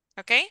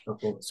 ¿Ok?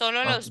 Okay.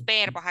 Solo los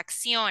Okay. verbos,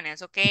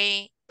 acciones, ¿ok?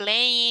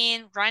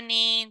 Playing,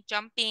 running,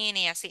 jumping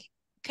y así.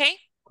 ¿Ok?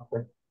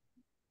 Okay.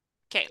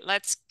 Ok,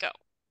 let's go.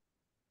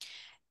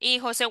 ¿Y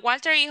José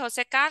Walter y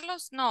José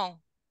Carlos?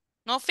 No.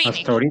 No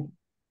finish.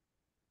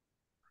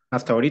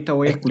 Hasta ahorita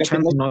voy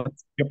escuchando, no,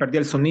 yo perdí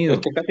el sonido. Es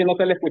que casi no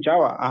se le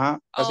escuchaba, ajá,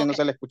 casi no Okay.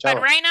 se le But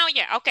escuchaba. right now,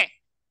 yeah, okay.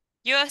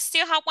 You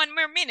still have 1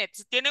 more minute.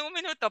 Tienen un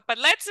minuto, but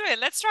let's do it.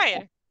 Let's try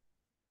it.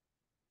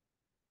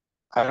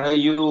 Are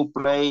you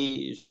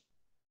play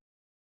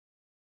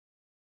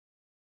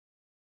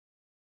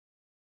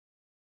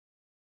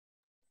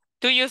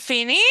Do you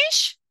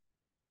finish?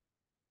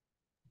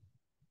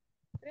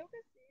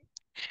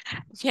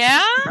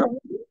 Yeah?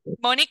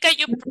 Monica,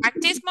 you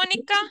practice,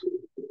 Monica?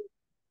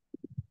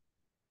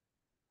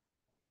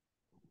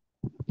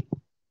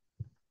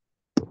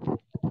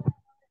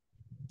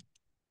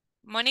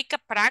 Mónica,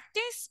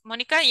 practice.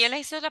 Mónica, ya le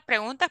hice las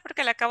preguntas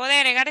porque le acabo de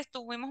agregar,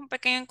 tuvimos un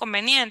pequeño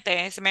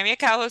inconveniente. Se me había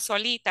quedado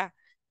solita.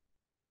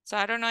 So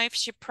I don't know if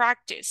she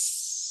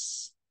practiced.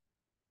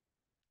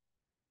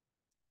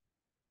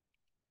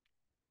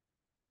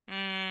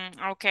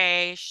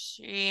 Okay,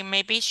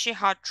 maybe she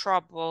had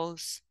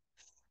troubles.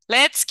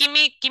 Let's give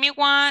me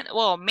one,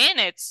 well,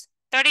 minutes,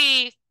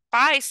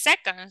 35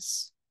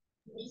 seconds.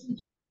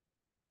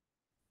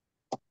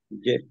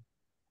 Yes.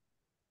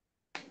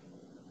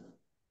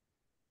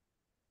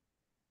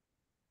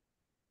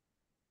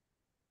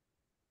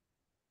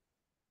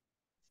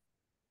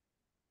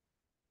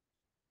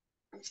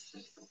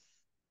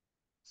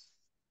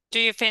 Do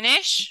you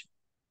finish?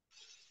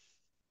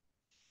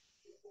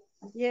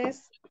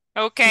 Yes.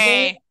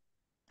 Okay.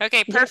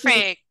 Okay, Yes.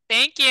 perfect.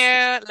 Thank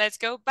you. Let's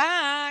go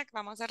back.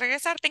 Vamos a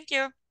regresar. Thank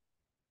you.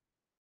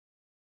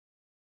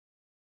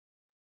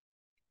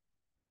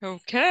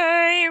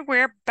 Okay,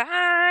 we're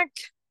back.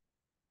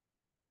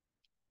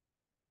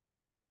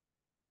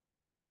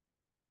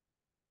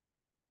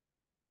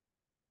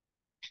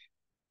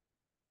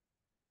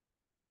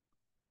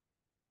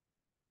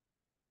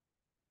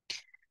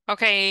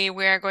 Okay,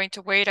 we are going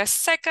to wait a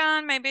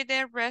second. Maybe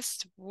the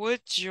rest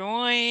would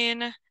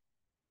join.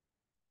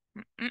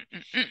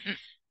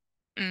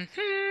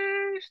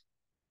 Mhm.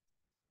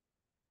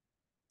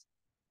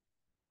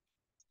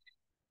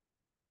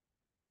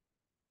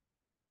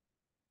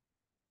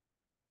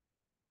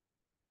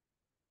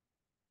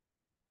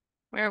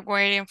 We're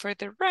waiting for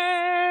the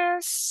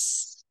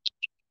rest.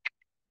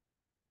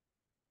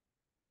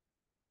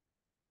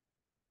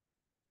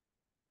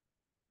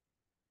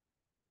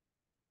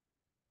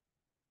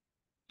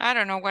 I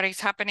don't know what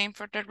is happening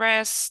for the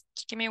rest.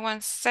 Give me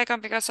 1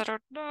 second because I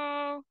don't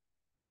know.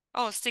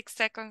 Oh, 6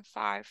 seconds,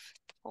 5,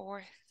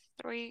 4,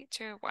 3,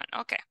 2, 1.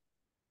 Okay.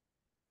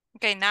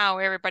 Okay, now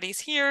everybody's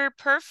here.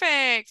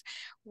 Perfect.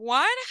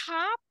 What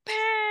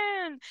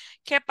happened?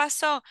 ¿Qué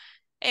pasó?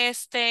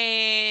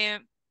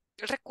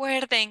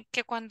 Recuerden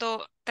que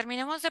cuando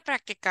terminemos de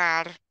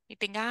practicar y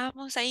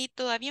tengamos ahí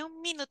todavía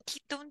un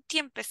minutito, un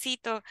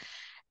tiempecito,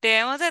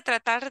 debemos de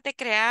tratar de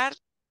crear,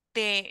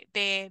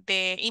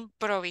 de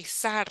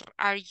improvisar.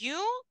 Are you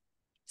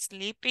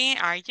sleeping?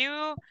 Are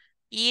you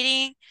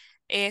eating?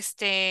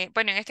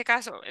 Bueno, en este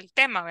caso, el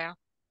tema, ¿verdad?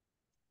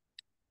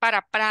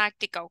 Para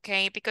práctica,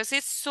 okay? Because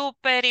it's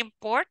super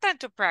important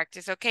to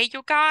practice, okay,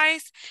 you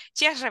guys?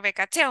 Yes,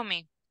 Rebecca, tell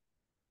me.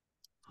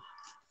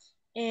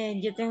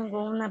 Yo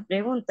tengo una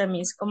pregunta,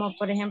 Miss, como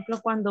por ejemplo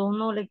cuando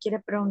uno le quiere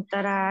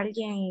preguntar a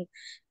alguien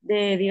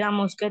de,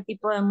 digamos, qué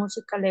tipo de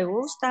música le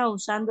gusta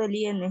usando el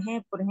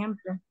ing, por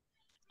ejemplo.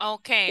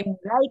 Okay.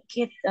 Like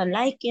it,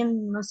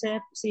 liking, no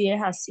sé si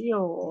es así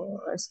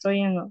o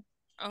estoy en...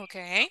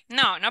 Okay.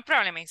 No, no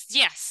problem.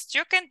 Yes,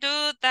 you can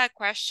do that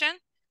question.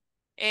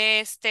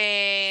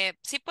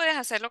 Sí puedes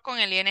hacerlo con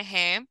el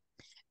ing.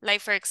 Like,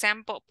 for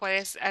example,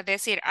 puedes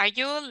decir, are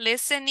you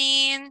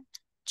listening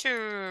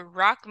to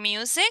rock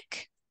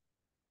music?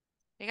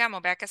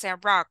 Digamos, vea que sea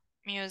rock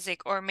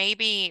music. Or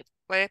maybe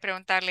puedes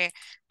preguntarle,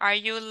 are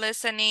you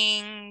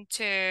listening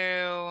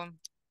to...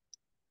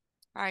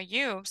 Are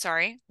you,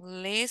 sorry,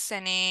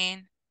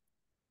 listening?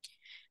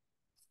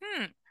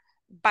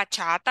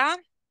 Bachata.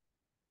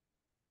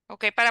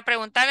 Ok, para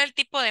preguntarle el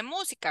tipo de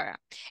música, ¿verdad?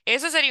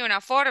 Eso sería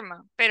una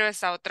forma, pero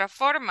esa otra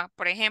forma,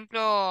 por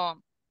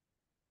ejemplo,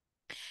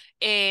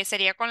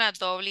 sería con la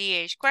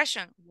WH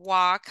question.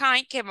 What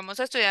kind, que vamos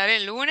a estudiar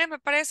el lunes, me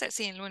parece.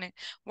 Sí, el lunes.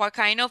 What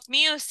kind of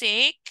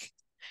music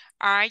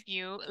are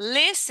you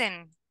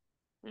listening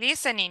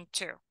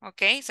to?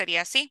 Ok,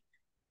 sería así.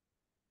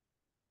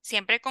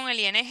 Siempre con el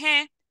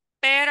ing,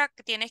 pero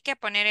tienes que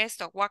poner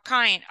esto, what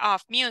kind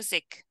of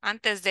music,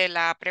 antes de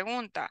la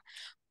pregunta.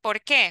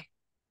 ¿Por qué?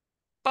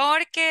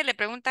 Porque le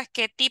preguntas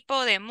qué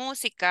tipo de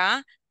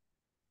música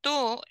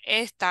tú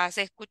estás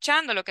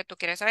escuchando, lo que tú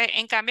quieres saber.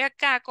 En cambio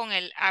acá con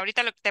el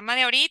tema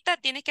de ahorita,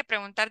 tienes que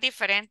preguntar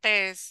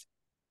diferentes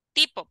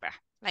tipos, ¿verdad?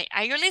 Like,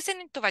 are you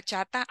listening to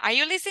bachata? Are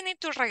you listening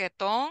to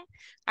reggaeton?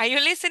 Are you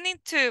listening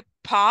to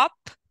pop?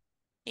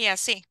 Y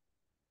así.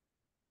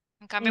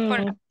 En cambio Ujú.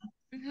 Por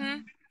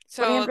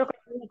So, ejemplo,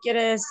 cuando uno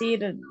quiere decir,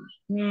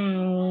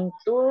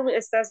 ¿tú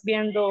estás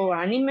viendo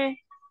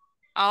anime?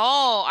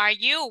 oh, are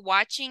you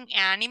watching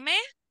anime?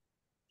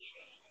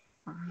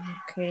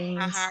 Okay.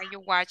 Are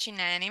you watching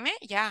anime?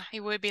 Yeah,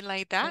 it would be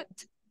like that.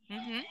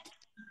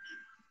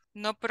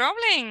 No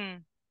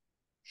problem.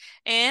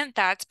 And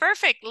that's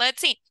perfect.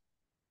 Let's see.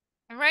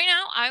 Right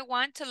now, I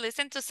want to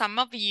listen to some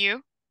of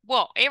you.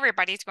 Well,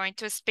 everybody's going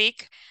to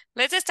speak.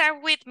 Let's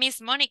start with Miss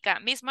Monica.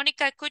 Miss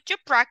Monica, could you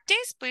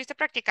practice? ¿Pudiste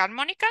practicar,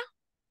 Monica?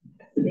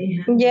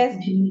 Yes.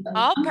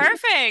 Oh,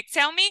 perfect.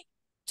 Tell me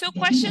 2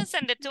 questions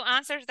and the 2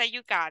 answers that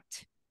you got.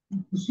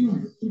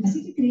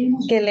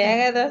 Que le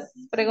haga dos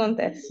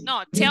preguntas.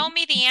 No, tell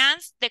me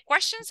the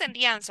questions and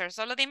the answers.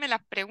 Solo dime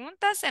las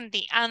preguntas and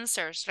the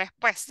answers,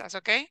 respuestas,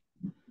 ¿ok?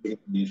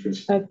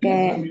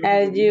 Okay.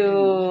 Are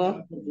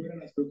you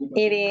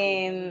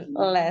eating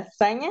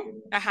lasaña?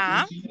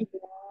 Ajá.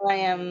 I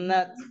am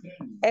not.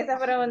 Esa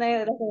fue una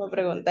de las que me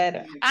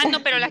preguntaron. Ah,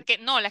 no, pero las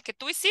que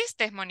tú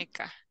hiciste,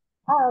 Mónica.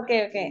 Ah, ok,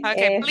 ok.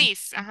 Ok,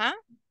 please. Ajá.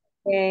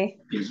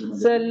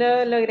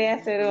 Solo logré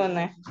hacer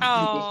una.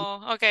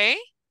 Oh, ok.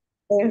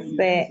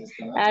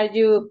 Are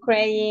you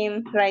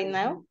crying right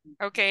now?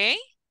 Ok.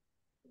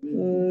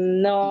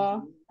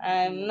 No,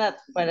 I'm not,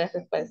 fue la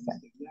respuesta.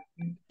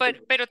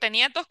 Pero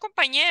tenía dos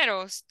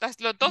compañeros.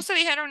 Los dos se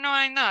dijeron no,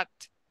 I'm not.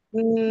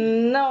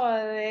 No,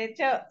 de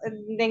hecho,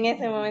 en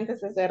ese momento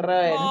se cerró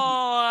el.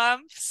 Oh,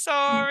 I'm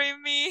sorry,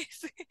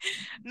 miss.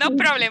 No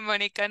problem,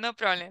 Monica, no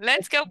problem.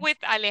 Let's go with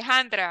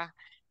Alejandra.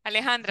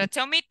 Alejandra,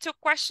 tell me two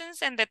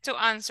questions and the two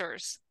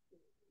answers.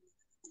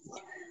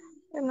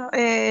 Bueno,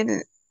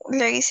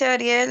 le dice a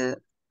Ariel,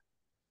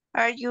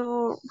 are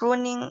you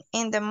running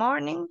in the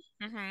morning?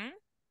 Mhm.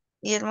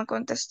 Y él me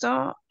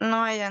contestó,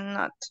 no, I am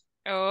not.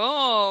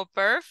 Oh,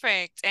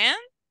 perfect. And?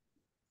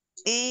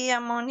 Y a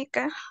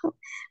Mónica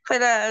fue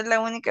la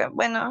única,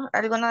 bueno,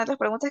 alguna de las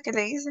preguntas que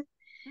le hice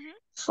Mhm.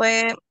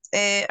 fue,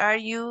 are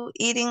you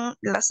eating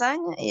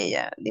lasaña? Y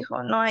ella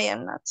dijo, no, I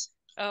am not.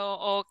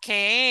 Oh,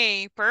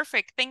 okay,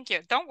 perfect. Thank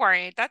you. Don't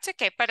worry, that's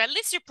okay. But at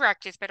least you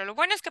practice. Pero lo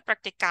bueno es que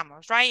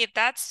practicamos, right?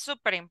 That's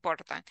super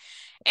important.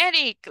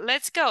 Eric,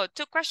 let's go.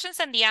 Two questions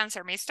and the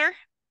answer, mister.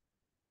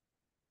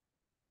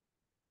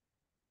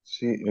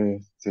 Sí,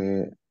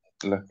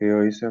 la que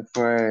yo hice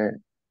fue,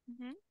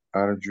 Mhm.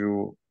 are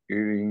you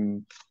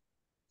eating?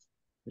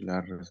 Y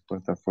la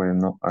respuesta fue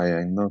no, I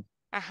am not.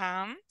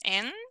 Ajá.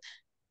 And?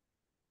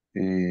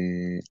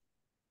 Y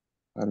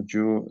are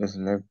you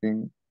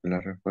sleeping? Y la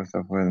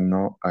respuesta fue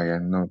no, I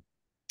am not.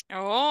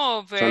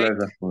 Oh, Solo very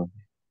esas fue.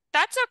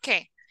 That's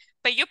okay.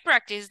 But you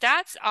practice.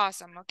 That's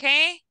awesome,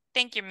 okay?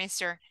 Thank you,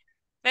 mister.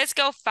 Let's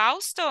go,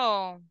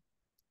 Fausto.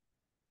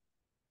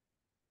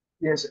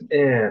 Yes,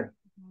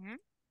 Mhm.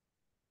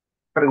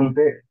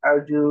 pregunté,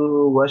 are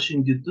you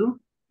watching YouTube?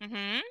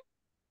 Mhm.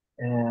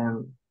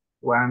 And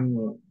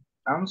one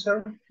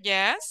answer,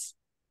 Yes.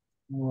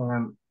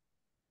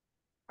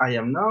 I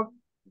am not.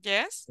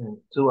 Yes.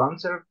 And two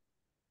answer,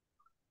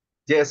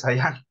 yes, I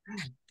am.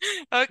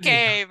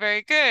 Okay,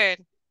 very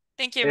good.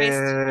 Thank you,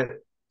 mister. Uh,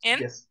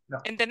 And? yes, no.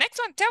 And the next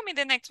one, tell me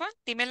the next one.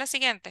 Dime la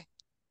siguiente.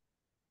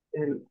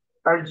 Uh,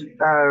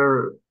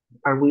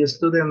 are we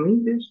student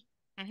English?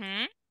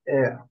 Mhm.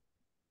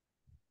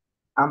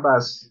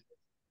 Ambas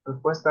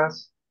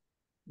respuestas,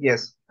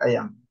 yes, I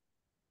am.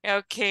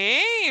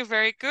 Okay,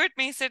 very good,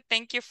 mister.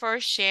 Thank you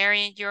for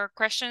sharing your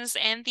questions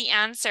and the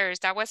answers.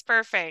 That was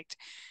perfect.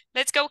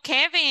 Let's go,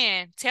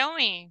 Kevin. Tell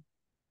me.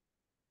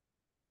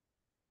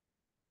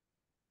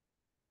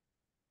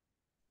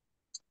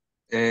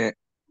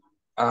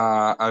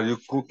 Are you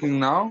cooking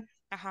now?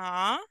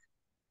 Uh-huh.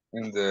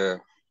 And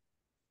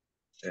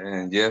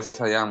yes,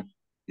 I am.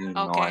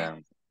 No, I Okay.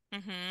 am.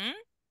 Mhm.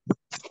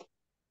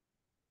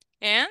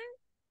 And?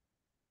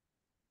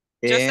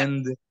 Just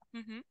And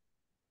mhm.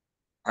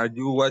 are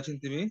you watching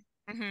TV?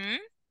 Mhm.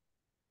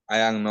 I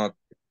am not.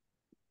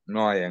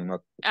 No, I am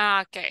not.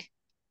 Okay.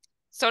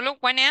 Solo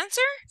one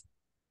answer?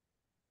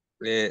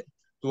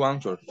 Two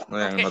answers. No,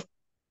 I am Okay. not.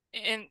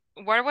 And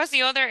what was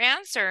the other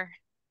answer?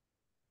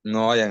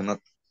 No, I am not.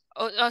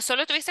 O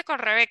solo tuviste con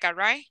Rebecca,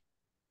 right?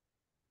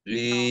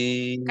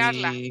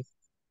 Carla. Y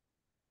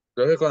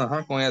creo que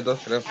con ellas dos,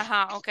 creo.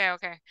 Ajá, okay,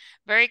 okay.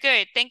 Very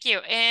good. Thank you.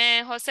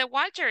 And Jose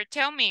Walter,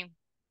 tell me.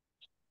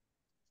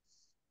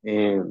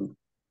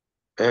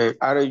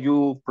 Are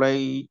you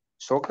play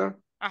soccer?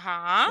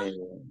 Ajá.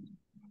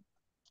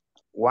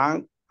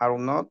 One, are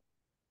not,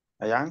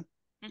 I am.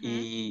 Mhm.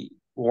 Y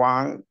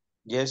one,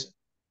 yes,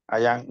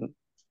 I am.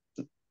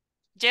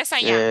 Yes, I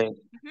am.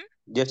 Mhm.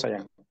 Yes, I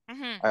am.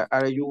 Mhm.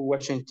 Are you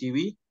watching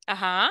TV?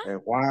 Ajá.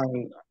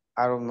 One,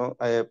 I don't know.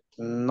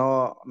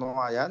 No, no,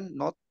 I am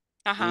not.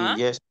 Ajá.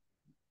 Yes,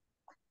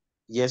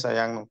 yes, I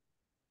am.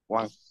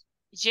 One.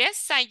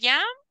 Yes, I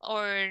am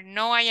or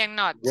no, I am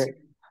not. Yes.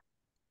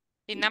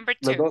 The number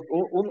Los two. dos,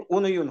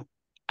 uno y uno. Uno y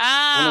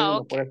Ah,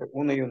 uno, por okay. eso,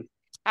 uno y uno.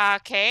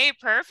 Okay,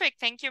 perfect.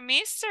 Thank you,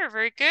 mister.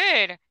 Very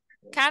good.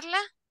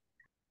 Carla,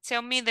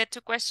 tell me the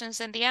two questions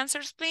and the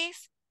answers,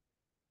 please.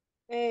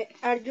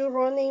 Are you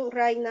running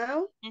right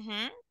now?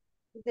 Mhm.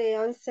 The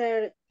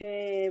answer,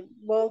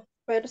 both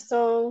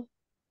person,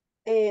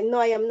 no,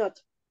 I am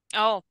not.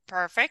 Oh,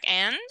 perfect.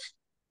 And?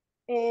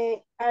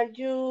 Are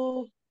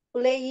you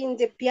playing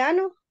the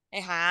piano?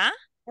 Ajá.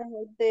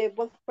 The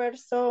both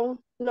person,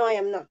 no, I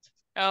am not.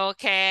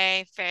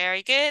 Okay,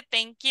 very good.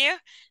 Thank you.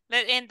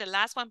 And the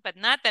last one, but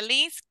not the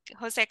least,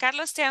 Jose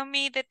Carlos, tell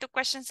me the two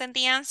questions and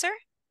the answer.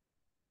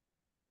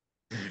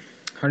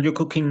 Are you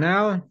cooking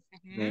now?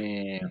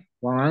 Mhm.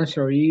 One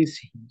answer is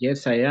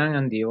yes, I am,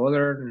 and the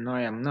other, no,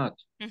 I am not.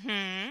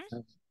 Mhm.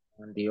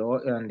 And the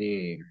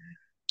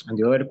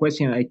other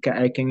question, I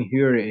can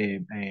hear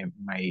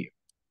my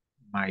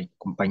my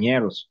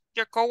compañeros,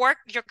 Your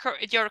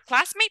your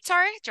classmates,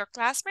 sorry, your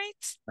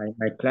classmates?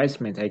 my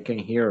classmates. I can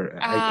hear.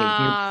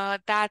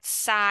 That's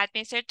sad,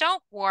 mister.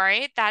 Don't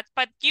worry.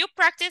 But you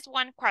practiced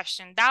one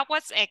question. That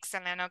was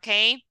excellent,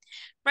 okay?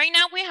 Right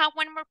now we have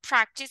one more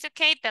practice,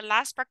 okay? The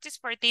last practice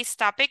for this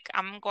topic.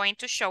 I'm going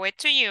to show it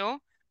to you.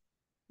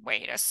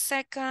 Wait a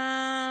second.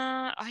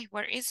 Ay,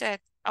 where is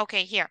it?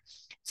 Okay, here.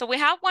 So we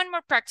have one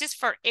more practice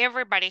for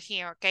everybody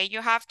here, okay?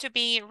 You have to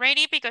be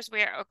ready because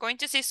we are going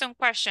to see some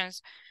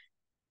questions.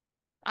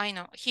 I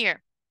know,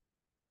 here.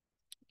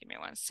 Give me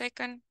 1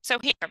 second. So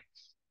here,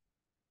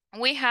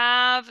 we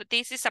have,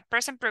 this is a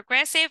present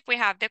progressive. We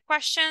have the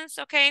questions,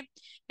 okay?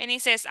 And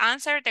it says,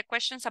 answer the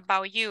questions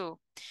about you.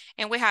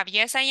 And we have,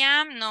 yes, I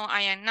am. No,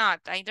 I am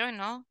not. I don't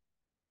know.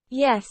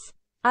 Yes,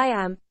 I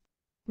am.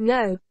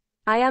 No,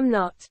 I am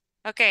not.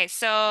 Okay,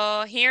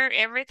 so here Are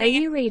everything.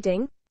 you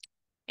reading?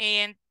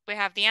 And we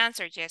have the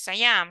answer, yes, I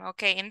am.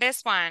 Okay, in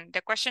this one, the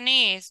question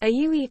is, Are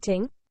you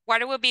eating?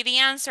 what will be the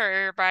answer,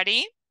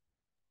 everybody?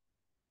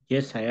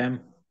 Yes, I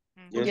am.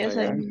 Yes,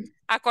 I am.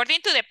 According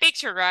to the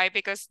picture, right?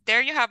 Because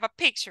there you have a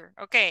picture.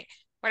 Okay,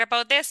 what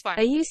about this one?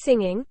 Are you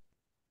singing?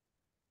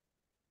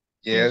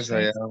 Yes,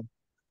 I am.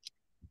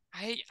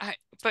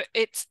 But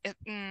it's,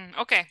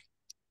 okay.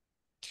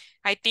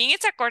 I think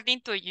it's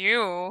according to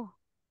you.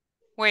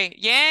 Wait,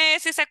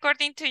 yes, it's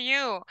according to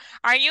you.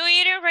 Are you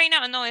eating right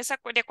now? No, es de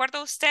acuerdo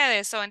a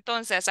ustedes. So,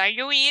 entonces, are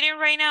you eating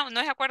right now? No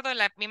es de acuerdo a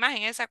la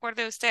imagen, es de acuerdo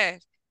a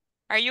ustedes.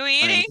 Are you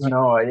eating?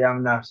 No, I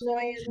am not. No,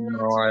 I am No,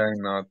 not. I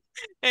am not.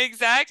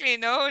 Exactly.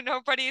 No,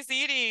 nobody's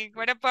eating.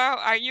 What about,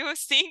 are you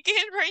singing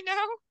right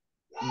now?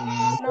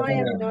 No, I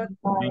am not.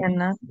 No, I am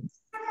not.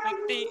 I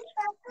think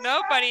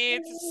nobody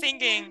is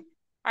singing.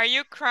 Are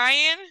you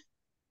crying?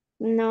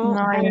 No, No,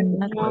 I am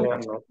not. I am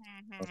not.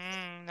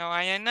 No,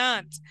 I am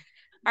not.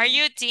 Are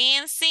you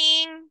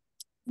dancing?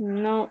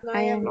 No, No,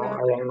 I am No, not.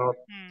 I am not.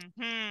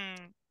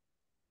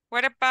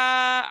 What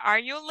about, are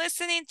you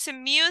listening to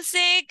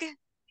music?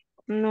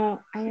 No,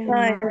 I am No,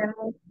 I not. am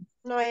not.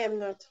 No, I am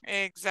not.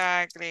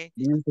 Exactly.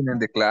 Listen in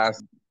the class.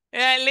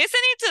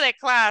 Listening to the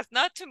class,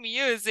 not to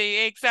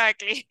music.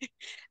 Exactly.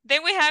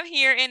 Then we have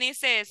here, and it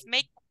says,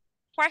 make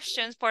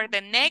questions for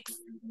the next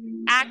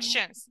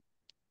actions.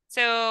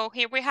 So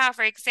here we have,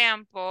 for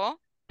example,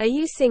 Are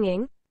you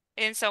singing?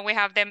 and so we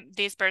have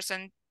this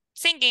person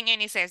singing,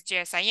 and it says,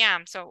 yes, I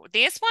am. So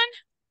this one?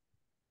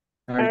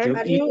 Are you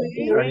Are you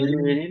eating? Are you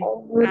reading?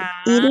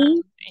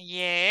 Eating?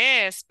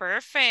 Yes,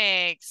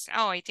 perfect.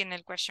 Oh, it in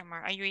el question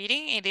mark. Are you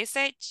eating? It is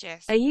a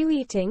yes. Are you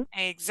eating?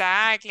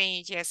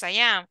 Exactly. Yes, I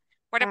am.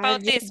 What Are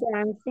about you this?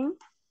 dancing?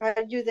 Are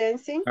you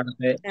dancing? Are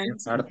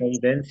they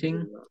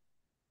dancing?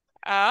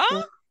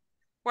 Oh,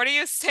 what do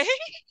you say?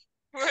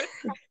 What?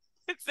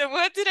 So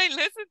what did I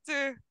listen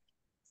to?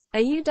 Are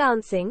you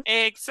dancing?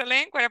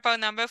 Excellent. What about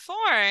number 4?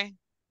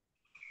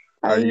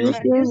 Are you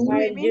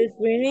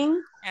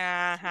swimming?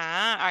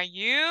 Are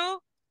you?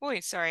 Oh,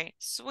 sorry.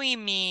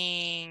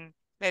 Swimming.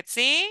 Let's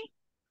see.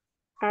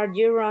 Are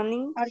you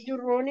running? Are you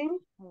running?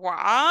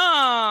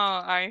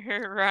 Wow. Are you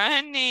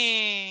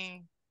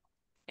running?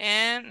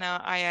 And no,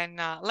 I am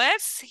not.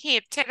 Let's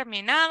hit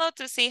terminado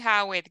to see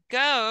how it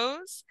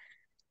goes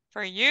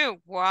for you.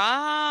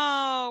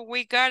 Wow,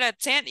 we got a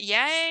 10.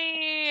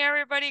 Yay,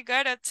 everybody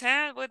got a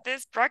 10 with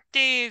this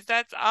practice.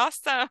 That's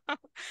awesome.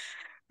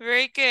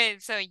 Very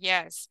good. So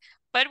yes,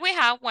 but we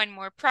have one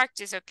more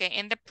practice, okay?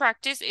 And the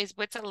practice is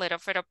with a little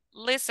bit of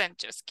listen.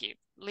 Just keep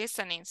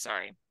listening,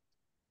 sorry.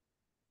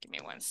 Give me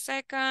 1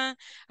 second.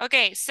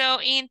 Okay, so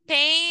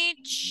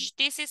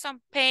this is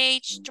on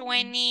page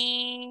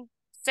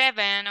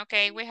 27,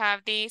 okay? We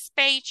have this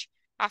page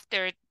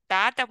after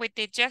that we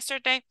did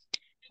yesterday.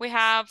 We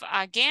have,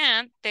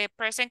 again, the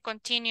present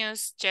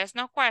continuous yes,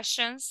 no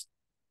questions.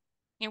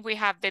 And we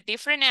have the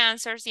different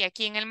answers. Y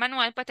aquí en el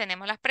manual, pues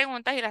tenemos las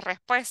preguntas y las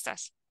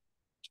respuestas.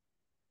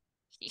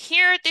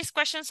 Here, these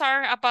questions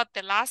are about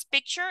the last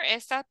picture.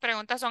 Estas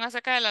preguntas son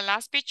acerca de la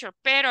last picture.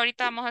 Pero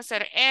ahorita vamos a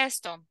hacer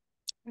esto.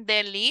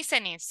 The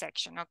listening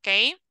section,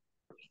 okay?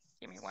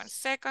 Give me 1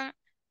 second.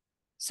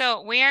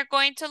 So we are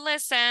going to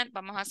listen.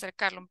 Vamos a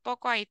acercarlo un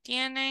poco. Ahí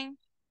tienen.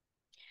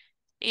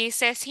 It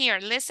says here,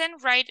 listen,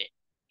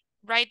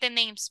 write the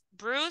names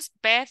Bruce,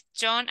 Beth,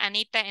 John,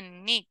 Anita,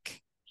 and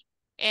Nick.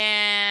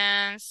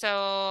 And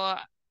so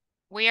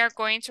we are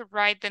going to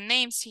write the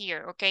names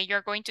here, okay?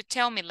 You're going to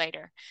tell me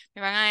later.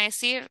 Me van a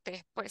decir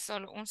después,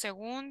 solo un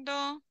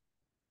segundo.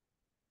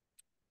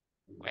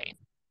 Wait.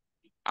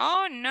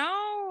 Oh,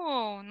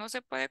 no. No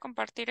se puede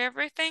compartir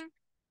everything.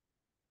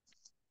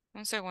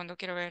 Un segundo,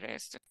 quiero ver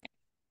esto.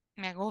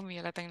 Me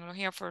agobia la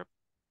tecnología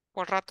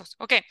por ratos.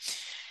 Okay.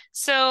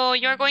 So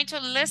you're going to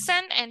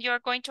listen and you're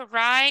going to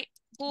write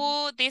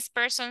who these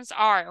persons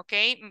are,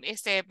 okay?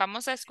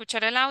 Vamos a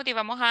escuchar el audio y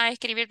vamos a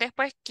escribir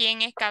después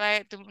quién es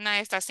cada una de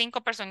estas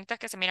 5 personitas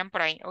que se miran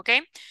por ahí,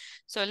 okay?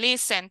 So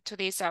listen to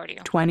this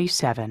audio.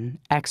 27,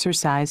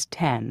 exercise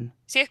 10.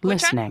 ¿Sí escuchan?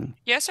 Listening.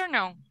 Yes or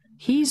no?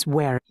 He's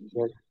wearing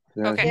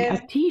Okay. a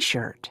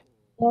t-shirt.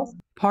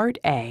 Part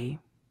A.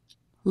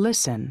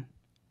 Listen.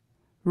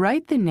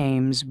 Write the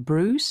names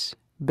Bruce,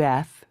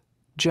 Beth,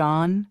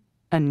 John,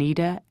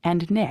 Anita,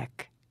 and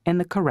Nick in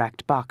the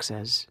correct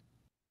boxes.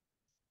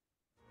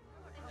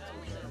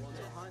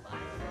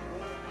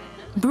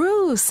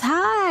 Bruce,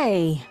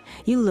 hi!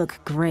 You look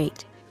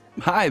great.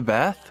 Hi,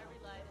 Beth.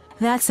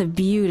 That's a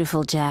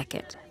beautiful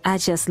jacket. I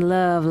just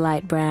love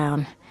light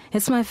brown.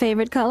 It's my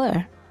favorite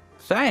color.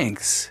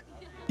 Thanks.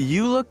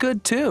 You look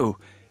good too.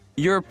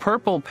 Your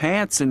purple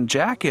pants and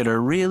jacket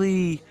are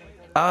really,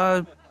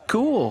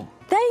 cool.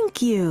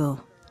 Thank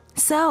you.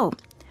 So,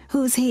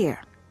 who's here?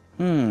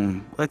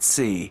 Let's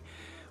see.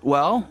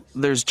 Well,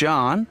 there's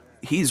John.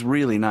 He's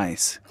really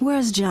nice.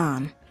 Where's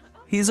John?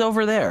 He's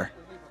over there.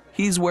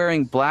 He's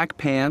wearing black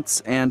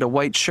pants and a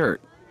white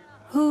shirt.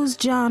 Who's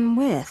John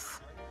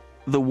with?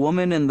 The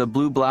woman in the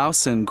blue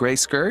blouse and gray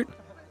skirt?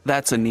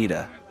 That's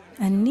Anita.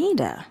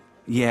 Anita?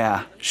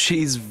 Yeah,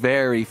 she's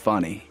very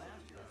funny.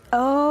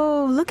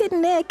 Oh, look at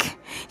Nick.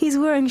 He's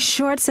wearing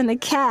shorts and a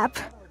cap.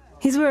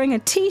 He's wearing a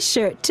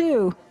t-shirt,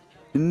 too.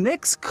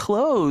 Nick's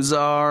clothes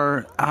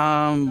are,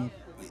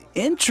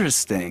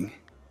 interesting.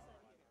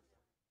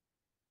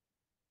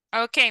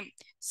 Okay,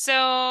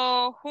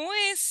 so who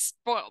is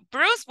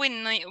Bruce? We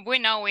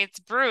know it's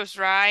Bruce,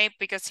 right?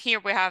 Because here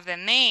we have the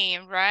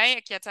name, right?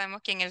 Aquí ya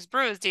sabemos quién es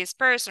Bruce, this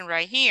person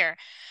right here.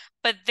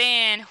 But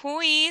then who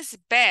is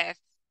Beth?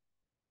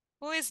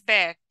 Who is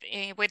Beth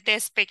with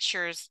these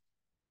pictures?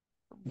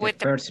 The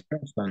first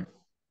person.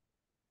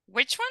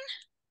 Which one?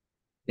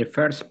 The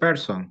first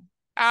person.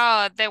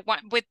 Oh, the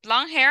one with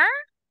long hair?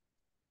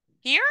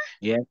 Here?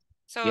 Yes.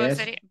 So yes.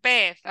 sería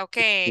Beth,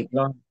 okay.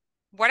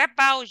 What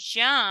about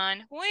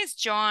John? Who is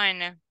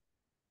John?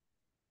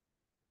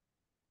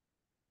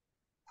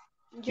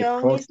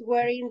 John is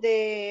wearing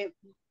the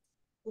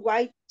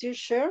white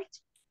t-shirt.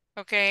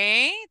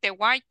 Okay, the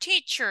white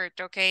t-shirt,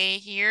 okay,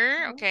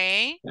 here,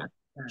 okay.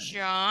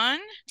 John,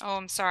 oh,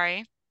 I'm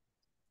sorry.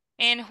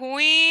 And who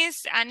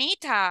is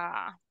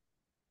Anita?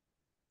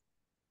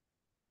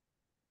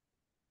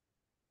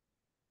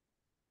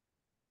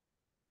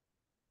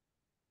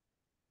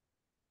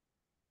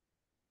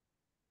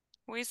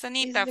 Who is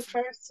Anita? Is the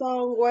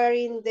person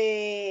wearing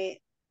the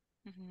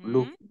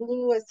blue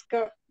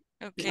skirt.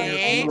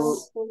 Okay.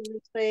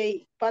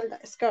 Say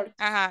skirt.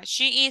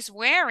 She is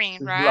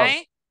wearing,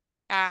 right?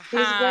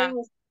 She's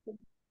wearing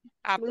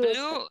a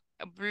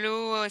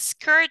blue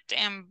skirt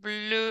and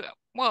blue,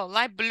 well,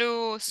 light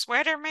blue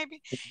sweater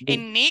maybe.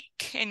 And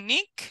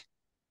Nick?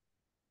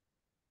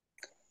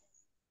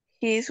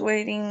 He's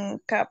wearing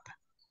cap.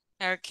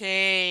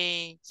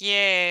 Okay,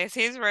 yes,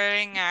 he's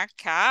wearing a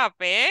cap.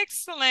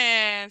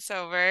 Excellent.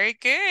 So very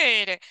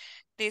good.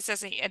 These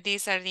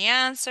are the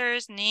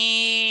answers,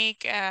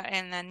 Nick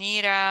and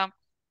Anita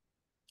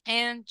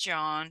and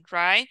John,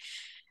 right?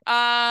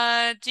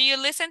 Do you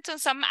listen to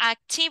some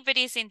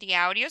activities in the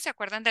audio? ¿Se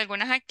acuerdan de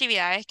algunas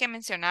actividades que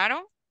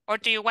mencionaron? Or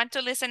do you want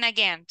to listen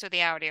again to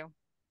the audio?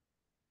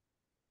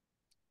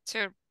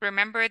 To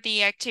remember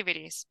the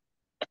activities?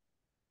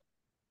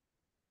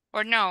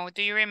 Or no,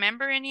 do you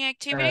remember any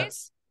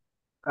activities?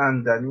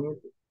 And the need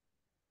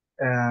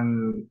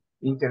and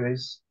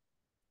interest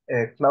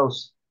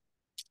clothes.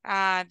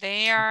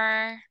 They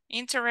are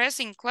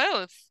interested in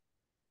clothes.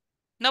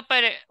 No,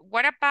 but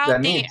what about the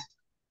need?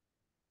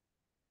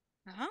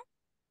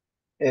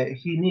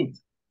 He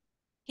needs.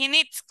 He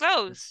needs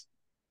clothes.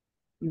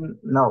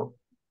 No,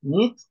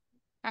 need.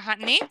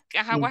 Nick.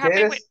 What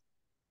happened with?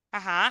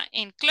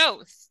 In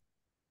clothes.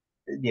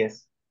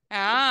 Yes.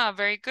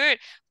 Very good.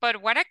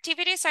 But what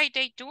activities are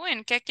they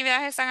doing? ¿Qué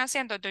actividades están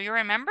haciendo? Do you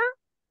remember?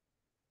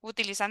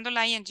 Utilizando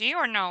la ing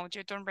or no?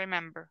 You don't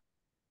remember.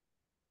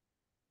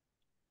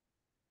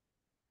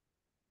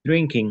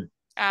 Drinking.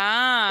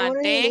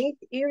 Nick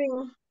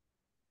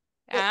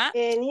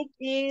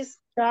is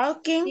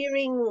talking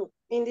hearing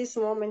in this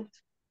moment.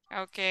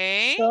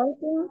 Okay.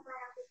 Talking.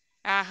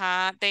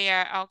 They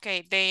are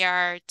okay. They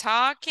are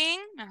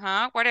talking.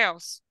 What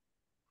else?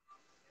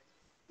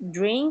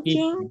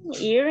 Drinking,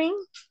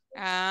 eating.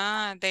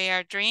 They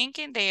are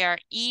drinking. They are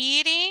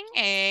eating.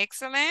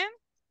 Excellent.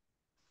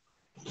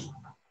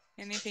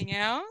 Anything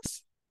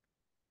else?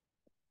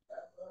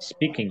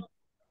 Speaking.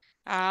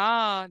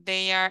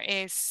 They are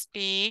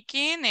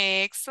speaking.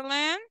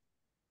 Excellent.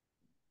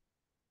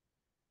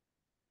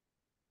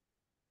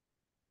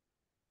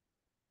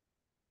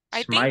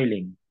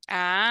 Smiling.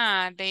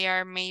 They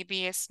are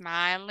maybe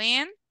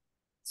smiling,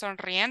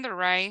 sonriendo,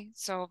 right?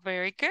 So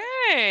very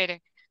good.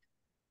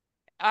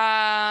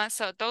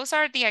 So those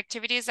are the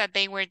activities that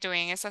they were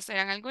doing. Esas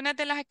eran algunas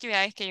de las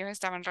actividades que ellos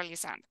estaban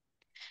realizando.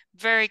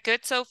 Very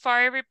good so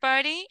far,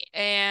 everybody.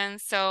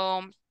 And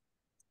so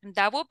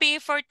that will be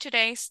for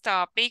today's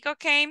topic,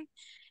 okay?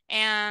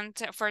 And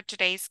for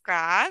today's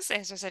class,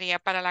 eso sería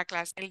para la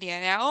clase del día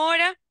de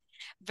ahora.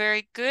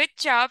 Very good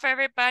job,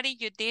 everybody.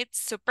 You did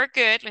super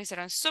good. Lo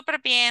hicieron super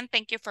bien.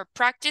 Thank you for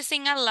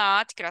practicing a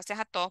lot. Gracias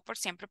a todos por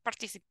siempre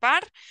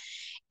participar.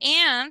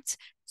 And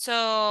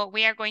so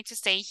we are going to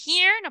stay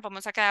here. Nos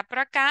vamos a quedar por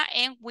acá.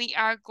 And we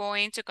are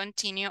going to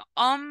continue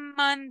on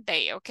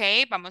Monday,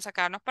 okay? Vamos a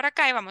quedarnos por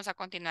acá y vamos a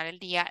continuar el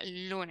día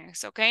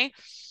lunes, okay?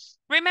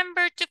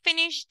 Remember to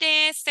finish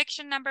the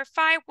section number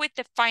 5 with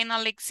the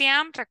final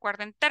exam.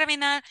 Recuerden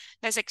terminar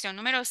la sección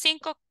número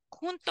 5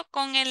 junto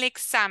con el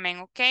examen,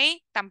 ¿ok?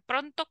 Tan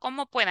pronto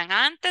como puedan,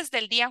 antes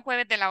del día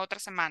jueves de la otra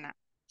semana.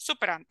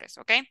 Súper antes,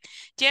 ¿ok?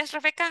 Yes,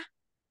 Rebecca,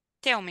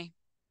 tell me.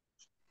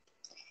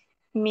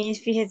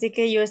 Miss, fíjese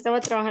que yo estaba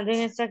trabajando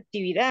en esta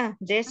actividad,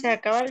 de esa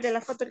cabal de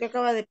la foto que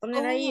acaba de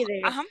poner ahí,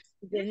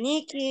 de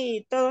Nicky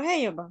y todos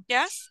ellos, ¿va?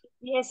 Yes.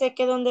 Y ese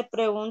que donde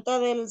pregunta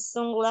del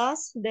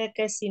sunglass, de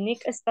que si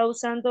Nick está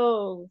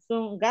usando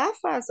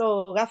gafas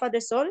o gafas de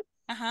sol,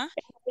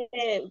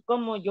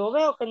 como yo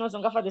veo que no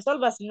son gafas de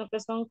sol, ¿va? Sino que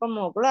son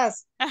como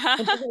glass.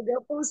 Entonces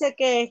yo puse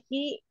que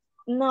he's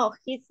not,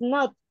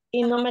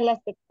 y no me la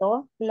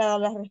aceptó la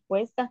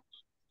respuesta.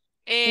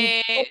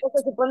 Se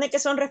supone que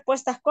son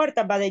respuestas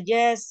cortas, va de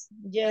yes,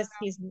 yes,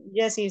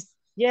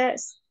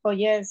 o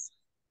yes,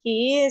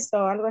 he is, o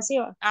algo así,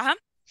 va. Ajá.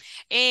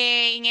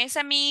 En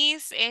esa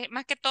Miss,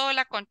 más que todo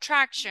la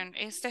contraction.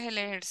 Este es el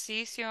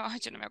ejercicio. Ay,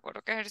 yo no me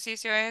acuerdo qué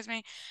ejercicio es.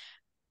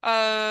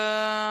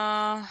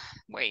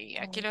 Wait,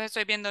 aquí los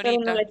estoy viendo Pero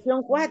en la ahorita.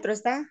 lección 4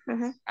 está.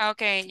 Ajá.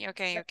 Ok.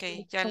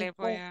 Ya le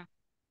voy a...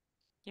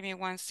 Give me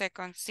 1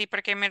 second. Sí,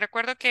 porque me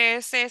recuerdo que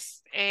ese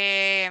es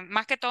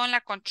más que todo en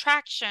la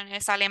contraction,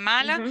 sale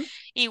mala.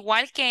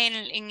 Igual que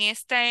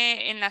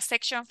en la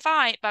section 5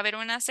 va a haber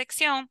una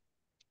sección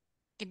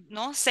que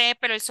no sé,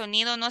 pero el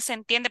sonido no se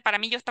entiende. Para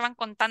mí yo estaban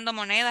contando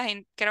monedas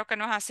y creo que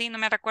no es así. No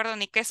me recuerdo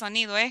ni qué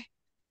sonido es.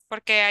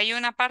 Porque hay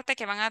una parte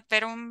que van a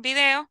ver un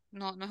video.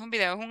 No es un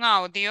video, es un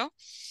audio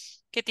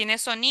que tiene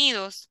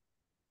sonidos.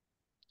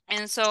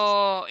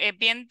 Es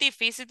bien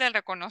difícil de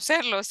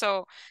reconocerlo.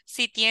 So,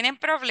 si tienen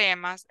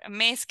problemas,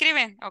 me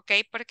escriben, ¿ok?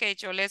 Porque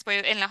yo les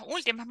voy, en las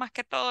últimas más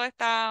que todo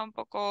está un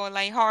poco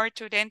like hard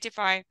to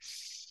identify.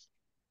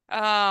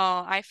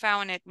 Oh, I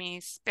found it,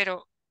 Miss.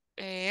 Pero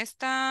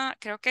esta,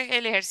 creo que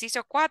el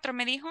ejercicio 4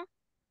 me dijo.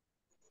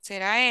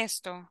 ¿Será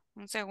esto?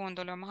 Un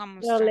segundo, lo vamos a La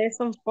mostrar.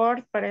 lesson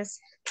 4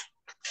 parece.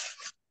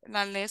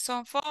 La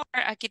lesson 4,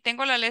 aquí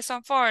tengo la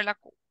lesson 4, la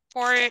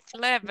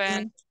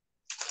 411.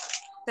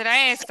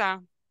 ¿Será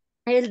esta?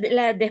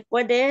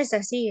 Después de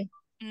esa, sí.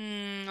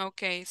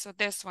 Okay, so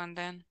this one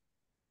then.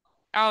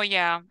 Oh,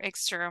 yeah,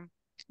 extra.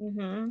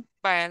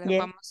 Vale,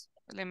 vamos.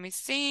 Let me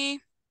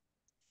see.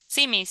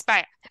 Sí, Miss,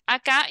 vaya.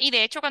 Acá, y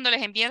de hecho, cuando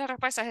les envíen las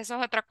respuestas, eso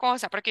es otra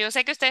cosa, porque yo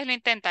sé que ustedes lo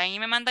intentan y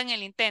me mandan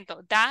el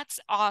intento. That's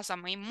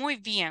awesome. Y muy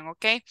bien,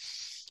 ¿ok?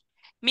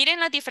 Miren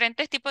los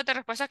diferentes tipos de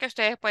respuestas que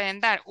ustedes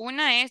pueden dar.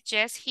 Una es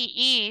yes, he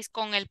is,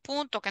 con el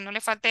punto, que no le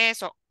falte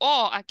eso.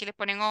 O aquí le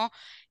ponen o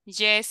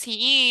yes, he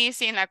is,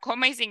 sin la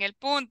coma y sin el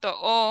punto.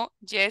 O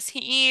yes, he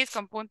is,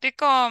 con punto y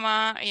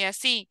coma, y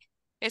así.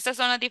 Estas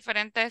son los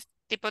diferentes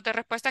tipos de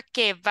respuestas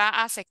que va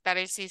a aceptar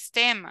el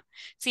sistema.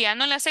 Si ya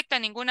no le acepta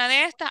ninguna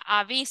de estas,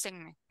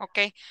 avísenme, ¿ok?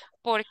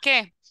 ¿Por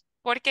qué?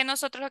 Porque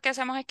nosotros lo que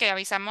hacemos es que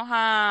avisamos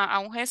a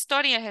un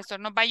gestor y el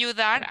gestor nos va a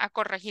ayudar a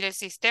corregir el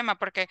sistema,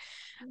 porque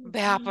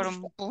vea, por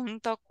un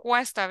punto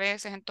cuesta a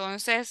veces.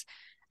 Entonces,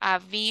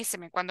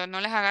 avíseme cuando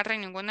no les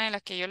agarren ninguna de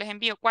las que yo les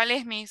envío. ¿Cuál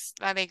es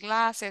la de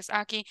glasses?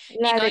 Aquí. Y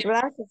La no, de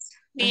glasses.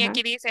 sí,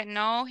 aquí dice,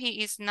 no, he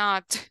is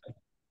not.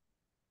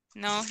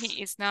 No,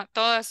 he is not.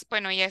 Todas,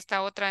 bueno, y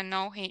esta otra,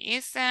 no, he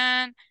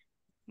isn't.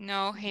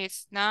 No,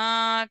 he's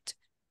not.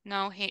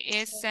 No, he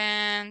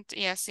isn't.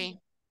 Y así.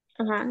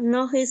 Ajá.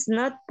 No, he's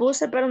not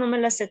puse, pero no me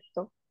la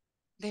aceptó.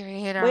 De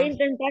Voy a veras.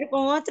 intentar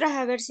con otras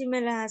a ver si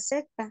me las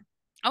acepta.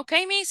 Ok,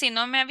 mi, si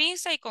no me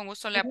avisa y con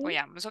gusto le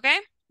apoyamos, ¿ok?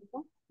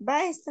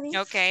 Bye, está bien.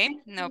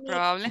 Okay, no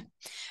problem.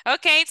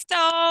 Okay,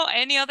 so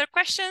any other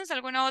questions?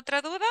 ¿Alguna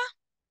otra duda?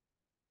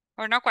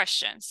 Or no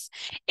questions?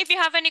 If you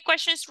have any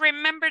questions,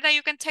 remember that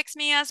you can text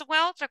me as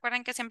well.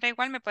 Recuerden que siempre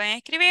igual me pueden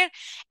escribir.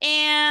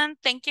 And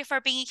thank you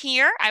for being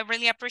here. I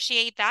really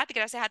appreciate that.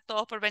 Gracias a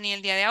todos por venir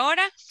el día de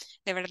ahora.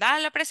 De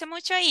verdad lo aprecio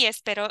mucho y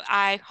espero,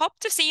 I hope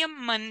to see you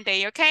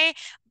Monday, okay?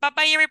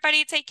 Bye-bye,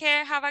 everybody. Take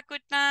care. Have a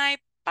good night.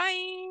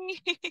 Bye.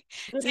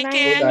 Take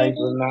care. Good night,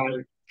 good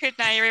night. Good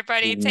night,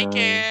 everybody. Good Take night.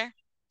 care.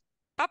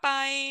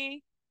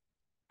 Bye-bye.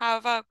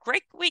 Have a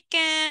great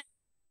weekend.